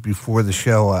discussing before the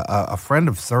show, a friend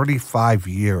of 35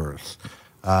 years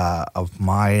of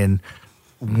mine,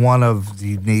 one of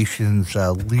the nation's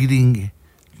leading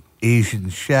Asian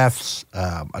chefs,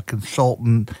 a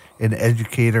consultant, an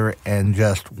educator, and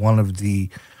just one of the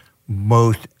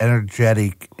most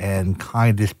energetic and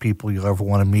kindest people you'll ever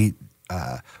want to meet.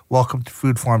 Welcome to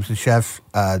Food Farms and Chefs,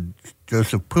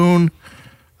 Joseph Poon.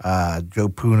 Joe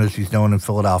Poon, as he's known in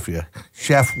Philadelphia.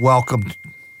 Chef, welcome.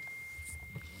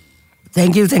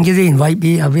 Thank you to invite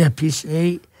me. I really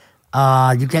appreciate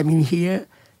you get me here.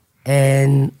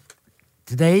 And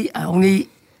today I only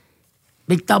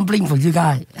make dumpling for you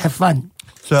guys. Have fun.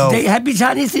 So today, Happy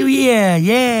Chinese New Year.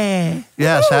 Yeah.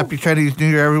 Yes, Happy Chinese New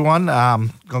Year, everyone.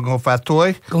 Gong Gong Fat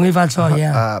Toy. Gong Hei Fat Choi,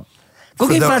 yeah. Gong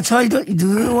Hei Fat Choi, do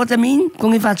you know what I mean?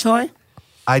 Gong Hei Fat Choi?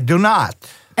 I do not.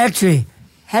 Actually,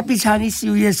 Happy Chinese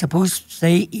New Year is supposed to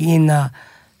say in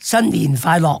新年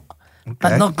快樂,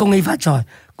 but not 恭喜發財.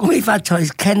 恭喜發財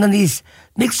is Cantonese.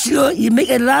 Make sure you make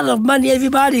a lot of money,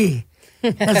 everybody.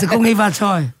 That's the 恭喜發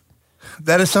財.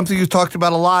 That is something you talked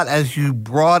about a lot as you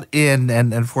brought in,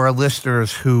 and for our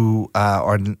listeners who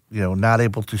are not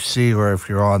able to see, or if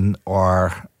you're on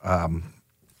our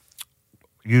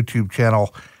YouTube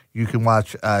channel, you can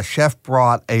watch. Chef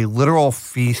brought a literal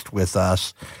feast with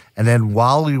us. And then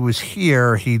while he was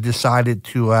here, he decided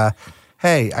to,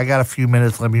 hey, I got a few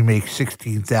minutes. Let me make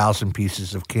 16,000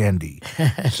 pieces of candy.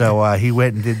 So he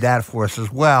went and did that for us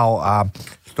as well.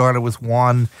 Started with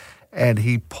 1, and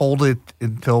he pulled it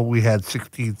until we had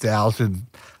 16,000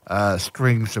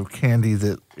 strings of candy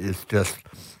that is just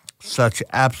such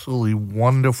absolutely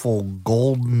wonderful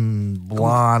golden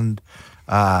blonde,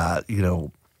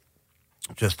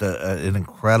 just an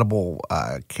incredible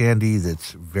candy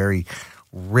that's very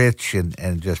rich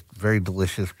and just very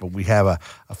delicious. But we have a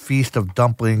feast of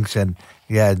dumplings, and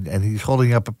he's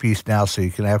holding up a piece now so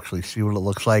you can actually see what it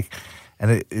looks like.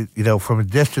 And it from a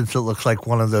distance, it looks like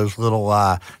one of those little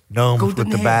gnomes golden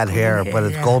with the bad hair, but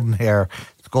it's golden hair.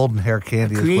 It's golden hair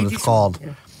candy is what it's called.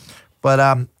 Yeah.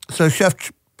 But so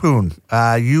Chef Poon,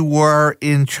 you were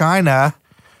in China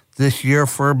this year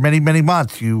for many, many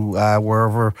months. You were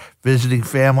over visiting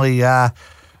family.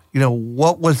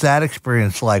 What was that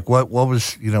experience like? What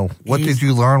was, what did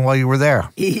you learn while you were there?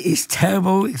 It's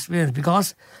terrible experience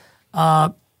because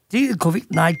due to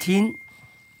COVID-19,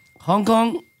 Hong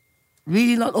Kong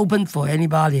really not open for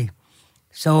anybody.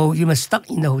 So you were stuck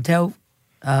in the hotel,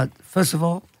 first of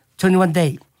all, 21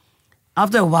 days.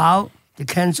 After a while, they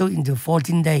canceled into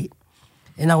 14 days.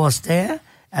 And I was there,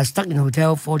 I stuck in the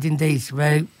hotel 14 days,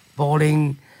 very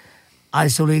boring,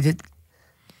 isolated,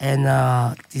 and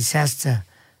disaster.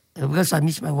 Because I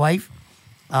miss my wife,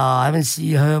 I haven't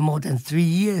seen her more than 3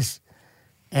 years.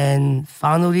 And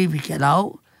finally, we get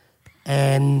out.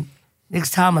 And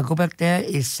next time I go back there,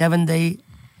 is 7 days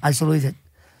isolated.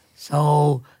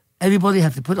 So everybody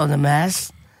have to put on a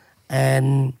mask.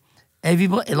 And a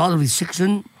lot of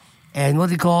restriction. And what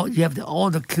they call, you have all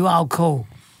the QR code.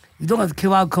 You don't have the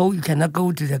QR code, you cannot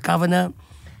go to the governor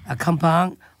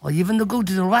compound or even to go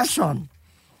to the restaurant.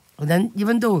 And then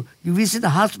even though you visit the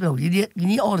hospital, you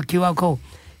need all the QR code.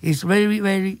 It's very,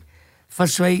 very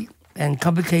frustrating and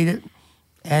complicated.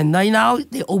 And right now,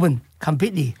 they open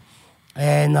completely.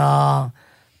 And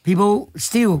people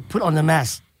still put on the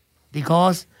mask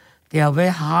because they are very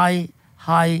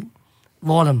high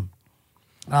volume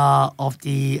of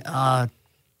the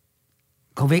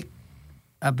COVID.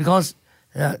 Because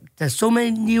there's so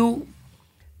many new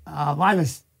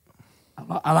virus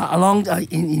along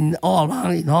all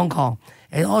around in Hong Kong,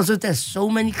 and also there's so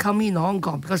many coming in Hong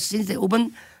Kong because since they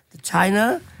open to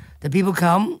China, the people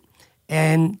come,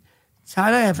 and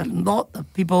China have a lot of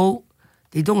people.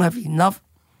 They don't have enough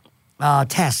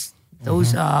tests,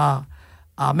 those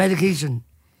medication,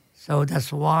 so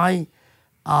that's why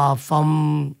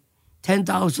from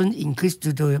 10,000 increased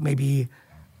to maybe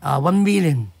 1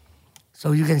 million.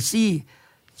 So you can see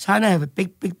China have a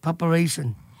big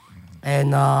population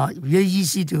and very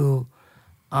easy to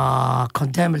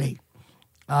contaminate.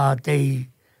 They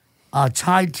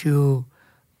try to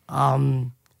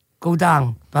go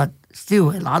down, but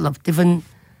still a lot of different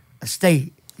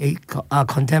states they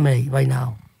contaminate right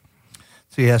now.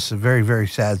 So yes, a very, very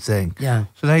sad thing. Yeah.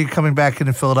 So now you're coming back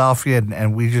into Philadelphia,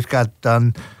 and we just got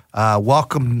done.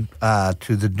 Welcome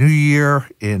to the New Year.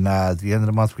 In the end of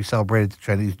the month, we celebrated the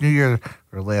Chinese New Year,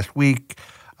 or last week.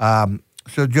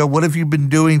 So, Joe, what have you been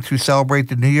doing to celebrate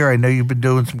the New Year? I know you've been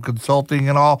doing some consulting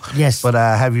and all. Yes. But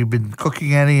have you been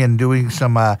cooking any and doing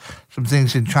some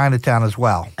things in Chinatown as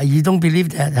well? You don't believe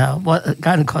that, what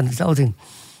kind of consulting?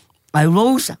 I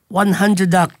roast 100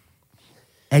 duck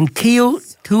and kill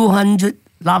 200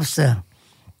 lobster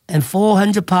and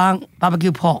 400 pound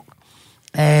barbecue pork.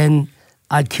 And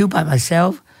I kill by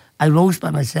myself, I roast by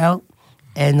myself,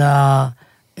 and I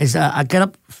get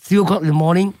up 3 o'clock in the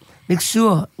morning, make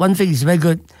sure one thing is very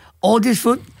good. All this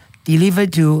food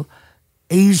delivered to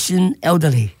Asian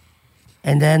elderly.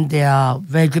 And then they are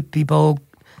very good people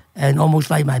and almost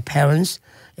like my parents.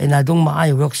 And I don't mind,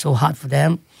 I work so hard for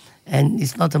them. And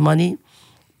it's not the money,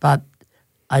 but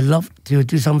I love to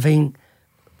do something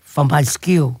from my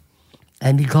skill.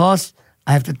 And because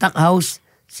I have the duck house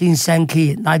since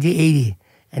Sankey 1980,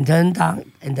 and then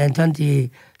turn the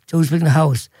Joe Spring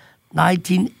house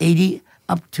 1980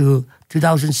 up to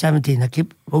 2017. I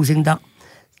keep roasting duck.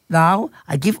 Now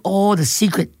I give all the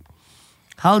secret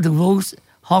how to roast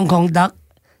Hong Kong duck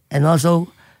and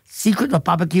also secret of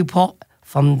barbecue pork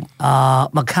from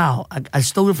Macau. I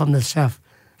stole it from the chef.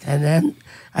 And then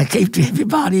I gave to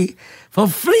everybody for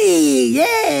free.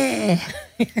 Yeah.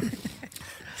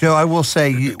 Joe, I will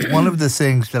say one of the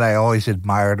things that I always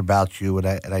admired about you, and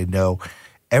I know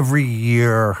every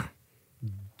year,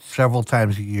 several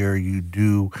times a year, you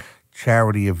do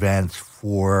charity events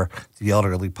for the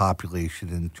elderly population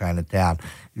in Chinatown.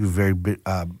 You've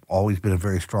always been a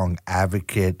very strong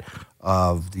advocate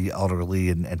of the elderly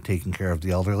and taking care of the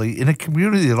elderly in a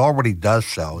community that already does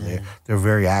so. Yeah. They're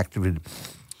very active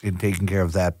in taking care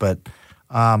of that. But,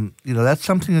 that's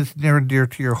something that's near and dear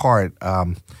to your heart.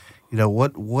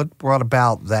 What brought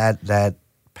about that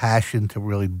passion to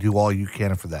really do all you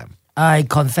can for them? I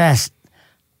confess,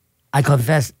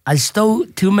 I stole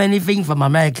too many things from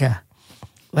America.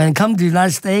 When I come to the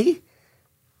United States,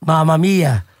 Mamma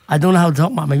Mia, I don't know how to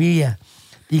talk Mamma Mia.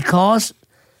 Because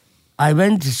I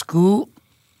went to school,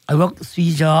 I worked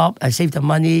 3 jobs, I saved the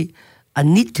money, I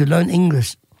need to learn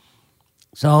English.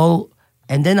 So,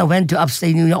 and then I went to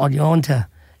upstate New York on Yonta,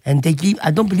 and they give,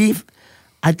 I don't believe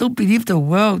the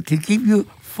world to give you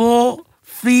 4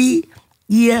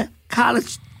 free-year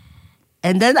college.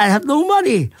 And then I have no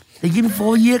money. They give me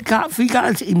 4-year free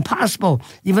college, impossible.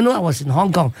 Even though I was in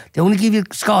Hong Kong, they only give you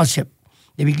scholarship.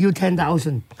 They will give you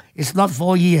 10,000. It's not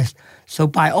 4 years. So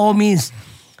by all means,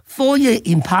 4 years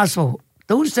impossible.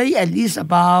 Don't say at least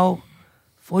about,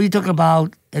 for you talk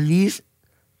about at least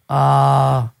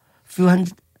few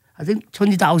hundred, I think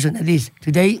 20,000 at least.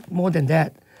 Today, more than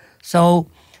that. So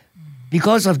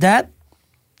because of that,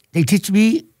 they teach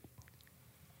me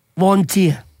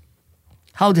volunteer,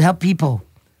 how to help people,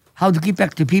 how to give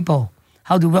back to people,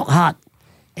 how to work hard,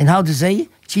 and how to say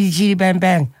chili chili bang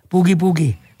bang, boogie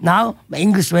boogie. Now my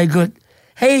English very good.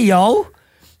 Hey yo,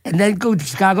 and then go to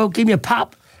Chicago, give me a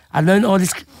pop. I learned all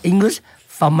this English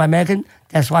from my American.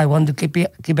 That's why I want to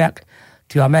give back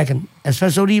to American,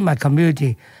 especially my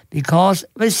community, because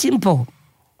very simple.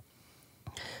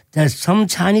 There's some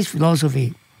Chinese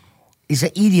philosophy. It's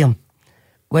an idiom.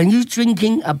 When you're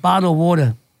drinking a bottle of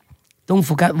water, don't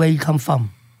forget where you come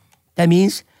from. That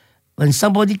means when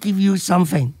somebody give you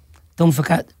something, don't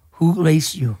forget who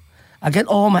raised you. I get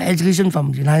all my education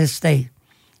from the United States.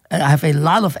 And I have a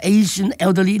lot of Asian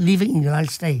elderly living in the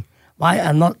United States. Why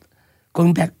I'm not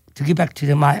going back to give back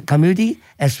to my community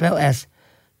as well as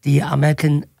the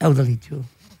American elderly too.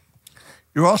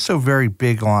 You're also very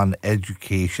big on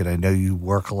education. I know you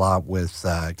work a lot with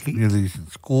communities and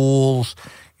schools.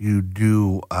 You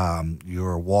do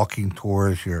your walking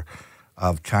tours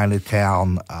of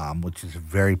Chinatown, which is a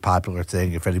very popular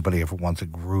thing. If anybody ever wants a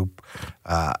group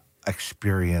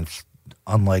experience,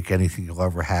 unlike anything you'll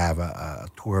ever have, a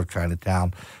tour of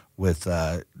Chinatown with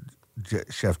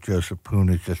Chef Joseph Poon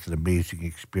is just an amazing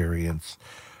experience.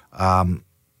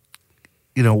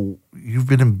 You've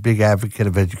been a big advocate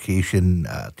of education,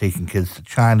 taking kids to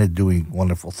China, doing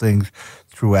wonderful things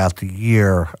throughout the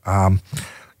year.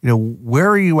 Where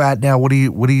are you at now? What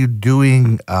are you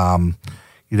doing? I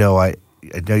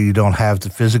know you don't have the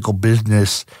physical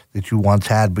business that you once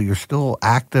had, but you're still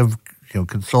active,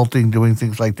 consulting, doing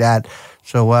things like that.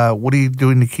 So what are you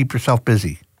doing to keep yourself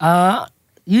busy?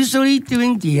 Usually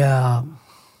during the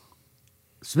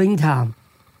springtime,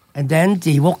 and then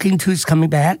the walking tours coming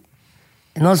back.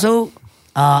 And also,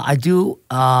 I do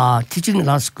teaching in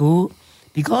our school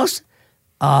because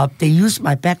they use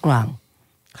my background.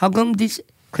 How come this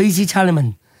crazy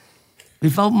Chinaman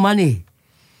without money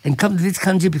and come to this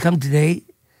country become today?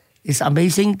 It's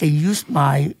amazing. They use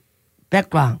my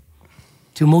background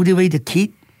to motivate the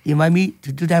kid, invite me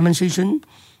to do demonstration.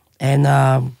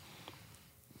 And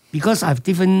because I have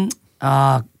different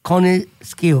culinary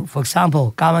skill, for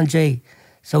example, Gawan J.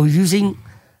 So using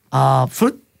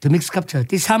fruit to make sculpture.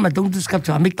 This time I don't do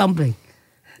sculpture, I make dumpling.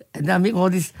 And then I make all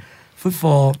this food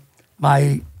for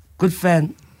my good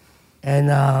friend.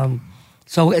 And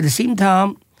so at the same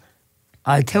time,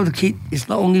 I tell the kid, it's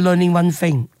not only learning one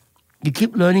thing. You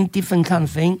keep learning different kind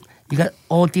of thing. You got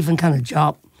all different kind of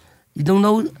job. You don't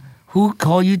know who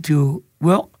call you to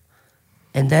work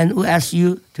and then who asks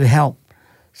you to help.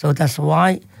 So that's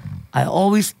why I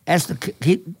always ask the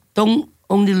kid, don't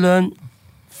only learn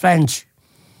French.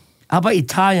 How about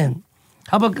Italian?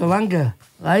 How about Garanga,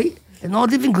 right? And all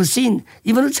different cuisine.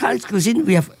 Even the Chinese cuisine,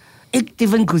 we have 8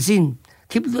 different cuisine.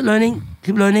 Keep learning,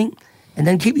 and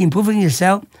then keep improving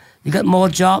yourself. You got more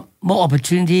job, more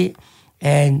opportunity,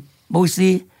 and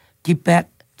mostly give back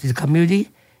to the community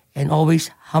and always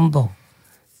humble.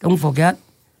 Don't forget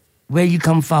where you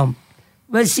come from.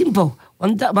 Very simple.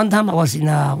 One time I was in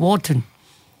Wharton,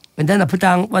 and then I put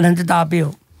down $100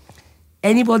 bill.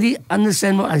 Anybody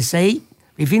understand what I say?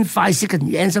 Within 5 seconds,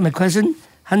 you answer my question,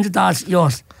 $100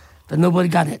 yours. But nobody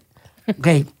got it.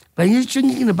 Okay, when you're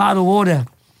drinking a bottle of water,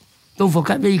 don't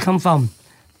forget where you come from.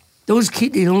 Those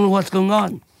kids, they don't know what's going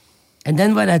on. And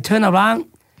then when I turn around,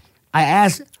 I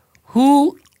ask,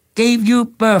 who gave you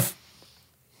birth?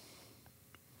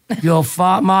 Your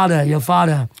mother, your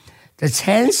father. The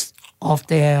chance of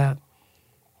their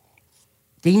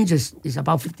dangers is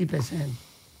about 50%.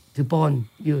 To born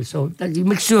you. So that you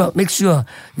make sure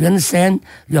you understand,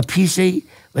 you appreciate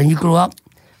when you grow up,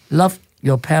 love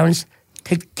your parents,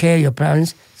 take care of your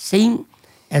parents, same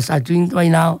as I'm doing right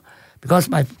now, because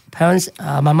my parents,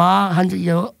 my mom,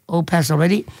 100-year-old passed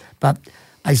already, but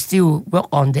I still work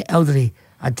on the elderly.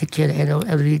 I take care of the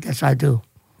elderly, that's what I do.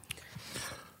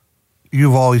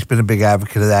 You've always been a big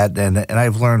advocate of that, and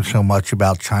I've learned so much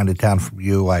about Chinatown from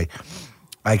you.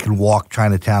 I can walk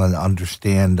Chinatown and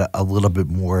understand a little bit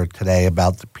more today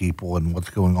about the people and what's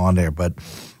going on there, but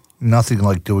nothing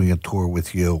like doing a tour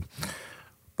with you.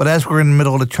 But as we're in the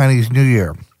middle of the Chinese New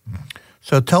Year,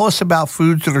 so tell us about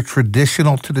foods that are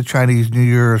traditional to the Chinese New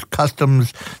Year's,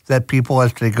 customs that people,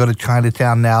 as they go to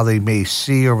Chinatown now, they may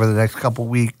see over the next couple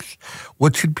of weeks.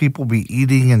 What should people be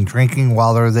eating and drinking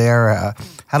while they're there?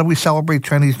 How do we celebrate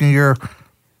Chinese New Year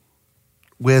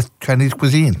with Chinese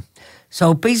cuisine?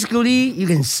 So basically, you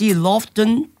can see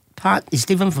Lofton part is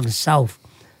different from the south.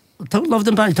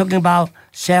 Northern part is talking about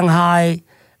Shanghai,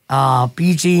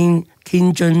 Beijing,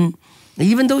 Tianjin.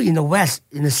 Even though in the West,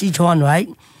 in the Sichuan, right,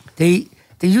 they're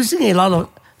using a lot of,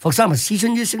 for example,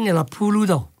 Sichuan using a lot of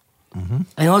purudo,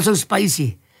 and also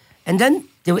spicy. And then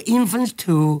they were influenced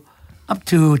to up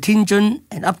to Tianjin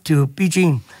and up to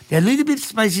Beijing. They're a little bit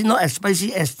spicy, not as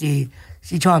spicy as the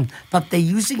Sichuan, but they're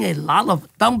using a lot of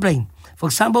dumpling. For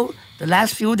example, the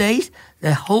last few days,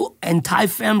 the whole entire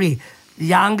family, the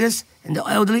youngest and the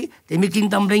elderly, they're making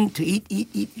dumpling to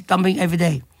eat dumpling every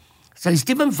day. So it's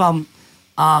different from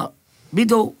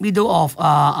middle of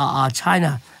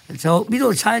China. So middle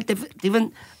of China,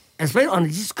 different, especially on the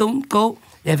East Coast,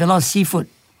 they have a lot of seafood.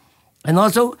 And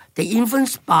also, they're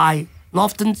influenced by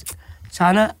Northern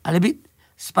China, a little bit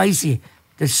spicy.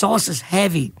 The sauce is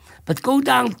heavy. But go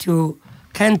down to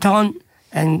Canton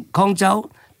and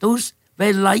Guangzhou, those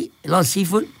very light, a lot of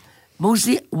seafood,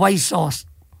 mostly white sauce.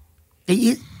 They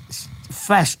eat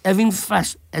fresh, everything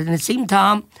fresh. And at the same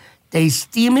time, they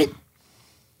steam it.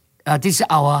 This is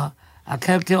our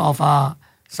character of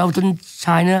Southern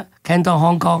China, Canton,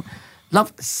 Hong Kong.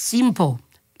 Love simple,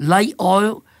 light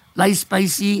oil, light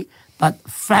spicy, but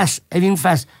fresh, everything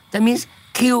fresh. That means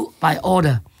kill by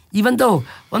order. Even though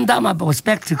one time I was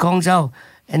back to Guangzhou,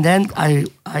 and then I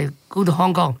go to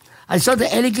Hong Kong. I saw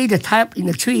the alligator tied up in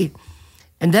a tree.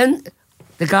 And then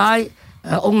the guy,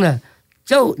 owner,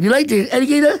 Joe, you like the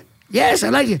alligator? Yes, I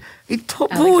like it. He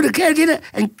pulled the alligator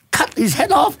and cut his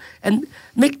head off and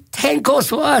make 10 courses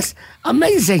for us.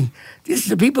 Amazing. This is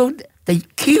the people, they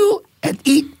kill and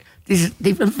eat. This is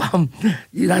different from the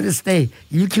United States.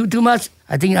 You kill too much,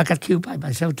 I think I got killed by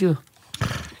myself too.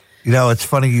 You know, it's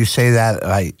funny you say that.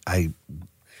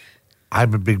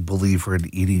 I'm a big believer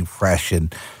in eating fresh,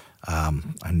 and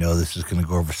I know this is going to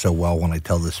go over so well when I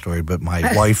tell this story, but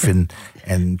my wife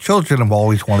and children have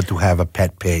always wanted to have a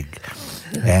pet pig.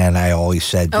 And I always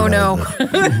said,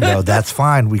 no, that's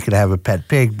fine. We could have a pet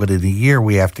pig, but in a year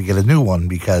we have to get a new one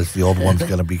because the old one's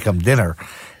going to become dinner.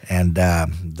 And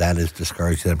that has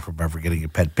discouraged them from ever getting a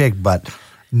pet pig. But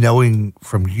knowing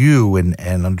from you and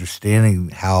understanding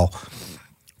how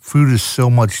food is so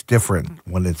much different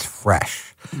when it's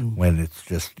fresh, when it's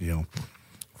just,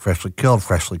 freshly killed,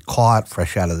 freshly caught,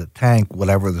 fresh out of the tank,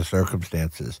 whatever the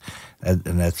circumstances. And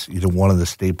that's, one of the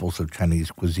staples of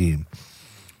Chinese cuisine.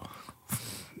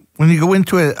 When you go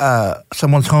into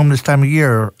someone's home this time of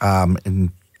year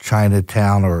in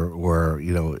Chinatown or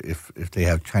if they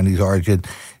have Chinese origin,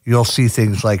 you'll see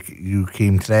things like you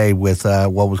came today with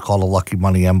what was called a Lucky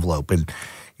Money envelope. And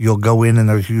you'll go in and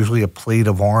there's usually a plate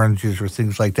of oranges or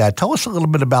things like that. Tell us a little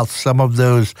bit about some of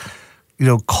those,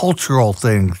 cultural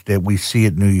things that we see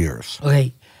at New Year's.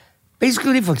 Okay.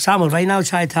 Basically, for example, right now,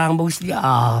 Chinatown mostly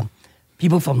are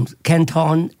people from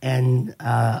Canton and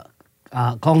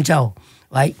Guangzhou,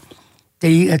 right?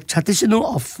 The traditional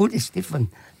of food is different.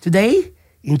 Today,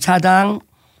 in Chinatown,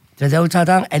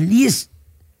 at least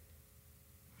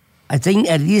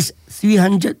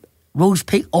 300 roast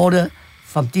pig order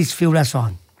from these few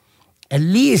restaurants. At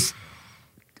least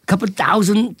a couple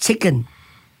thousand chicken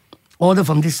order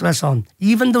from this restaurant.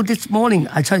 Even though this morning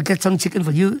I tried to get some chicken for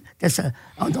you, that's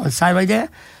on the side right there,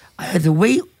 I had to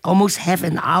wait almost half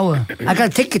an hour. I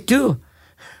got to take it too.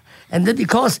 And then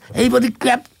because everybody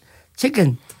grabbed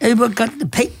chicken, everybody got the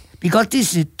pig, because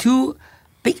this is two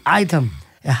big items.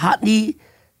 Hardly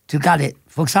to get it.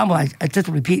 For example, I just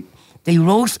repeat, they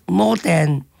roast more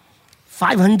than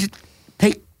 500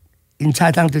 pig in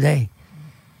Chinatown today.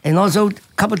 And also a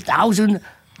couple thousand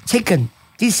chicken.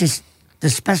 This is the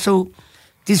special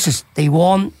dishes they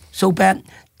want so bad.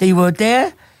 They were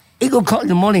there 8 o'clock in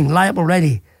the morning, line up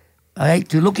already, all right,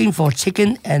 to looking for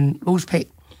chicken and roast pig.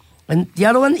 And the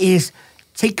other one is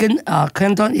chicken,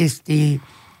 Canton is the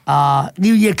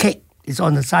New Year cake. It's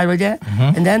on the side right there.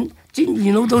 Mm-hmm. And then,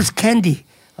 those candy,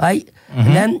 right? Mm-hmm.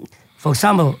 And then, for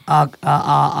example,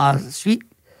 sweet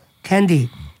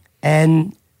candy,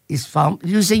 and it's from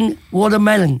using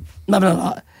watermelon,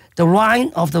 the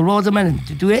rind of the watermelon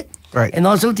to do it. Right. And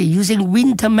also they're using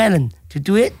winter melon to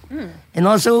do it. And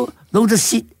also lotus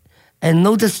seed and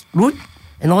lotus root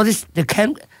and all this, they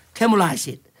caramelize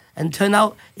it and turn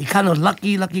out a kind of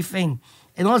lucky thing.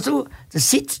 And also the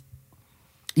seeds,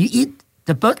 you eat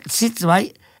the bird seeds,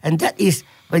 right? And that is,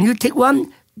 when you take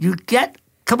one, you get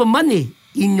a couple of money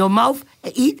in your mouth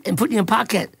and eat and put in your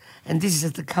pocket. And this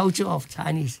is the culture of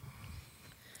Chinese.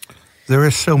 There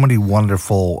are so many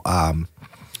wonderful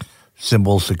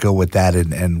symbols that go with that,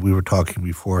 and we were talking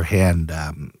beforehand.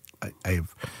 I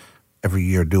every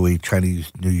year do a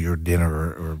Chinese New Year dinner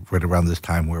or right around this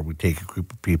time where we take a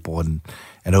group of people and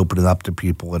open it up to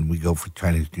people, and we go for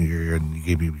Chinese New Year. And you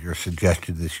gave me your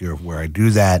suggestion this year of where I do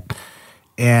that.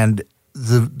 and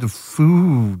the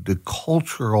food, the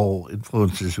cultural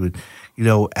influences,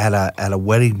 at a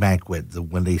wedding banquet,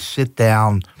 when they sit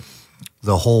down,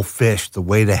 the whole fish, the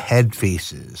way the head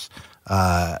faces,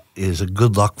 is a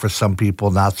good luck for some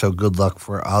people, not so good luck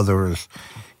for others.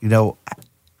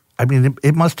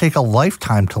 It must take a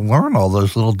lifetime to learn all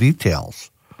those little details.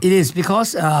 It is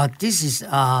because this is,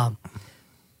 for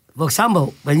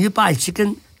example, when you buy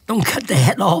chicken, don't cut the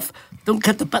head off, don't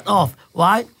cut the butt off.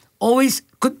 Why? Always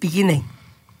good beginning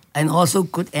and also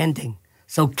good ending.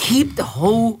 So keep the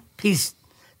whole piece,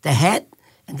 the head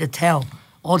and the tail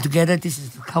all together. This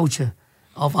is the culture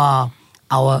of our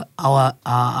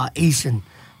Asian.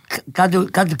 Got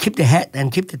to keep the head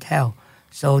and keep the tail.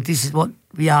 So this is what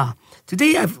we are.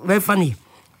 Today, very funny.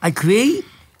 I create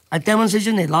a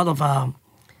demonstration a lot of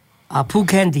pool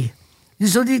candy.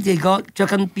 Usually they got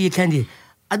dragon beer candy.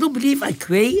 I don't believe I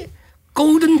create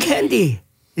golden candy.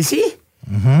 You see?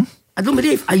 Mm-hmm. I don't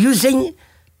believe I'm using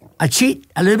a cheat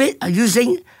a little bit. I'm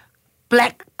using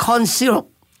black corn syrup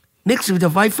mixed with the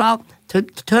white flour to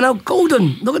turn out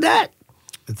golden. Look at that.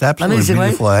 It's absolutely amazing,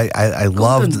 beautiful. Right? I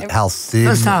love how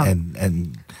thin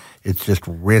and it's just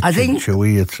rich and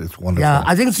chewy. It's wonderful. Yeah,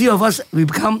 I think 3 of us we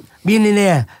become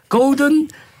millionaire. Golden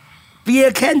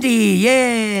beer candy,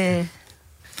 yeah.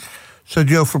 So,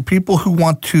 Joe, for people who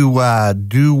want to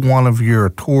do one of your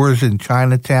tours in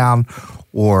Chinatown,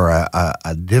 or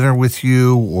a dinner with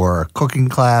you, or a cooking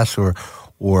class, or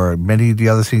many of the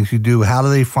other things you do, how do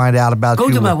they find out about you?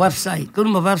 Go to my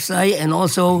website, and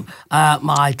also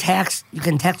my text. You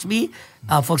can text me.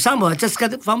 For example, I just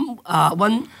got it from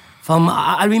one from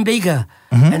Irene Baker,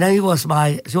 and then she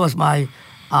was my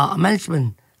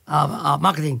management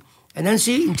marketing, and then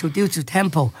she introduced to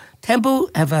Temple. Temple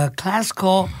have a class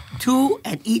called Do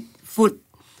and Eat Food,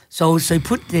 so she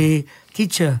put the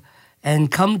teacher and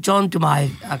come join to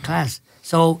my class.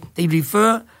 So they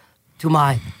refer to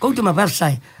go to my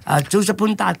website,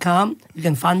 josephpoon.com. You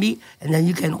can find me, and then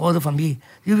you can order from me.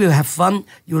 You will have fun.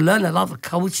 You learn a lot of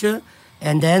culture,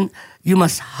 and then you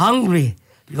must hungry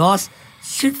because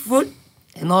street food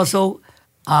and also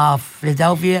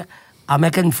Philadelphia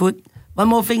American food. One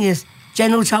more thing is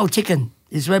General Chow chicken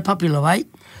is very popular, right?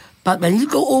 But when you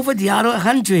go over the other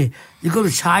country, you go to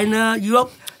China,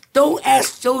 Europe, don't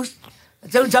ask General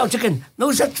Chow chicken.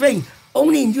 No such thing.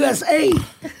 Only in USA.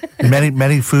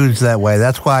 Many foods that way.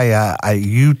 That's why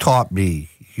you taught me.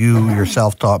 You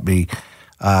yourself taught me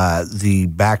the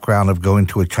background of going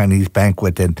to a Chinese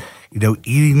banquet and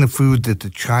eating the food that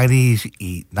the Chinese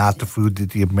eat, not the food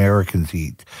that the Americans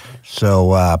eat.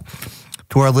 So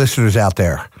to our listeners out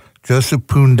there,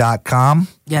 josephpoon.com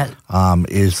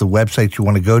is the website you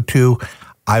want to go to.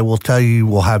 I will tell you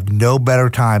will have no better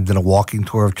time than a walking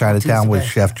tour of Chinatown with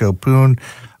Chef Joe Poon.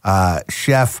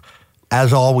 Chef,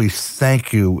 as always,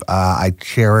 thank you. I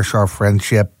cherish our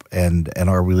friendship and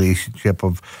our relationship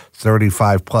of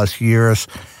 35 plus years.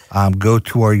 Go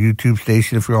to our YouTube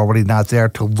station if you're already not there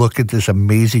to look at this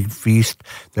amazing feast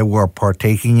that we're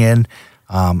partaking in.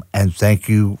 And thank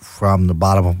you from the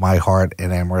bottom of my heart,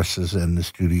 and Amaris is in the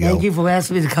studio. Thank you for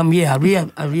asking me to come here.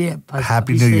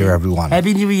 Happy New Year, everyone.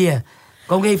 Happy New Year.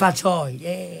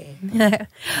 Yeah.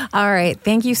 All right.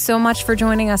 Thank you so much for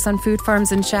joining us on Food Farms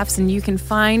and Chefs. And you can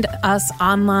find us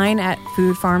online at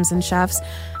Food Farms and Chefs.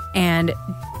 And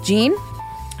Gene?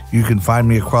 You can find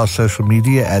me across social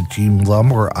media at Gene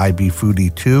Lum or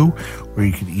IBFoodie2, or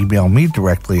you can email me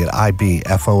directly at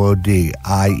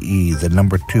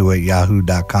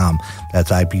IBFOODIE2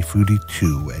 That's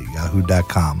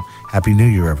IBFoodie2 Happy New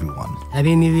Year, everyone.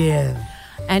 Happy New Year.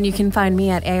 And you can find me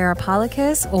at AR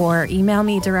Policus, or email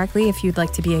me directly if you'd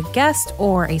like to be a guest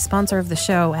or a sponsor of the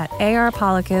show at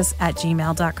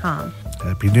arpolicus@gmail.com.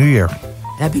 Happy New Year.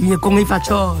 Happy New Year. 恭喜發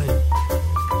財.